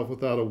himself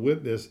without a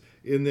witness,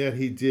 in that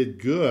he did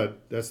good,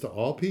 that's to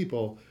all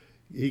people.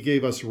 He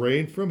gave us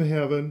rain from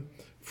heaven,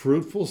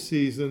 fruitful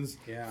seasons,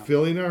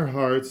 filling our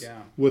hearts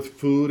with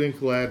food and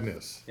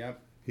gladness.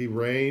 Yep. He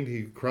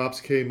rained,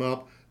 crops came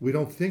up. We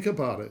don't think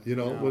about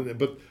it,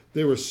 but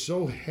they were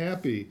so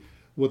happy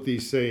with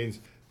these sayings,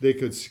 they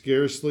could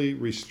scarcely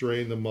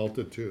restrain the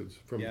multitudes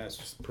from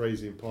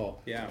praising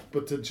Paul. Yeah.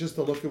 But to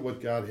look at what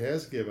God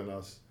has given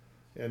us,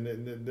 and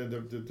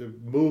to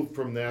move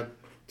from that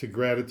to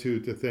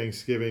gratitude, to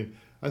thanksgiving,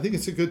 I think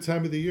it's a good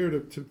time of the year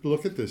to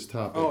look at this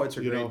topic. Oh, it's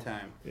a great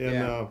time.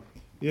 And,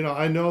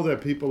 I know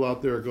that people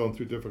out there are going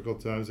through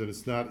difficult times, and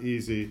it's not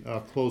easy.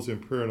 I'll close in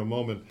prayer in a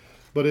moment.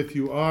 But if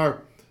you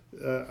are,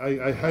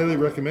 I highly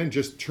recommend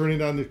just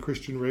turning on the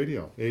Christian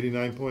radio,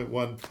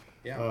 89.1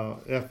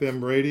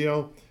 FM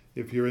radio.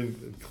 If you're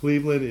in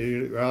Cleveland,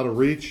 you're out of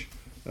reach,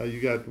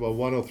 you got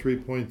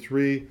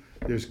 103.3.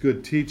 There's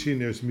good teaching.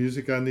 There's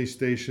music on these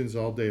stations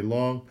all day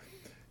long.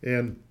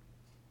 And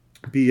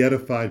be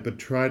edified, but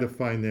try to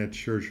find that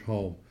church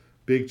home.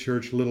 Big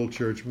church, little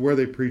church, where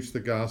they preach the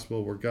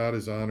gospel, where God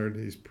is honored,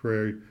 he's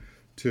prayed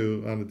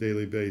to on a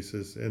daily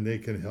basis, and they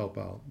can help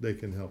out.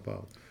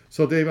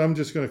 So, Dave, I'm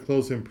just going to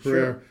close in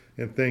prayer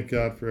and thank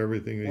God for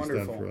everything he's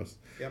done for us.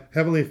 Yep.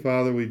 Heavenly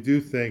Father, we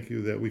do thank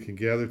you that we can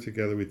gather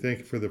together. We thank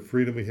you for the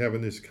freedom we have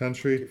in this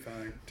country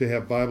to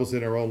have Bibles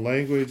in our own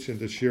language and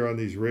to share on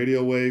these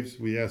radio waves.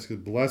 We ask a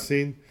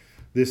blessing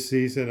this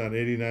season on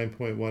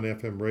 89.1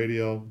 FM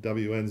radio,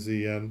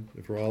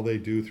 WNZN, for all they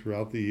do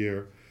throughout the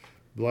year.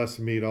 Bless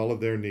and meet all of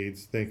their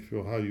needs. Thank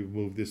you for how you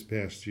moved this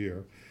past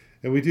year.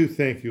 And we do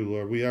thank you,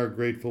 Lord. We are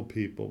grateful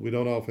people. We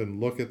don't often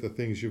look at the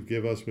things you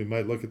give us. We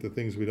might look at the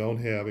things we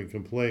don't have and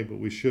complain, but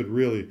we should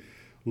really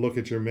look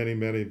at your many,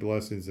 many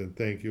blessings and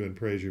thank you and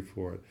praise you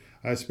for it.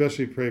 I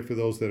especially pray for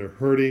those that are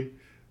hurting,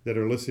 that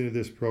are listening to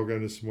this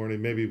program this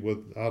morning, maybe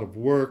out of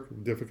work,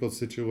 difficult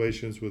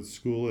situations with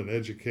school and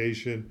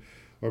education,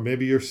 or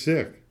maybe you're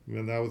sick,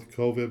 not with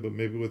COVID, but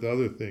maybe with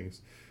other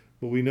things.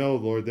 But we know,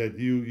 Lord, that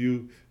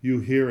you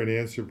hear and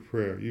answer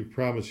prayer. You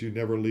promise you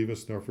never leave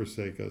us nor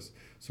forsake us.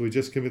 So we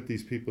just commit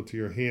these people to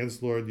your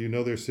hands, Lord. You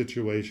know their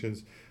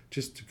situations.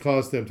 Just to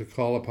cause them to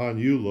call upon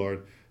you,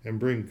 Lord, and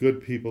bring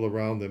good people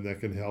around them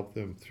that can help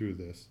them through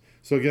this.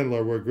 So again,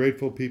 Lord, we're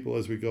grateful people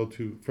as we go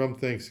from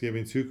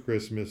Thanksgiving to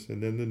Christmas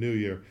and then the New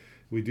Year.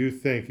 We do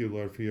thank you,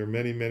 Lord, for your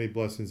many, many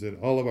blessings in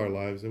all of our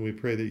lives. And we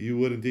pray that you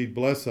would indeed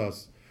bless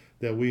us,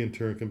 that we in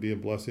turn can be a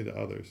blessing to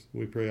others.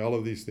 We pray all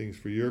of these things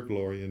for your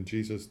glory in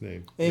Jesus'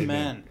 name.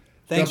 Amen.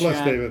 Thanks, God bless,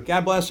 John. David.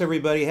 God bless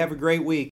everybody. Have a great week.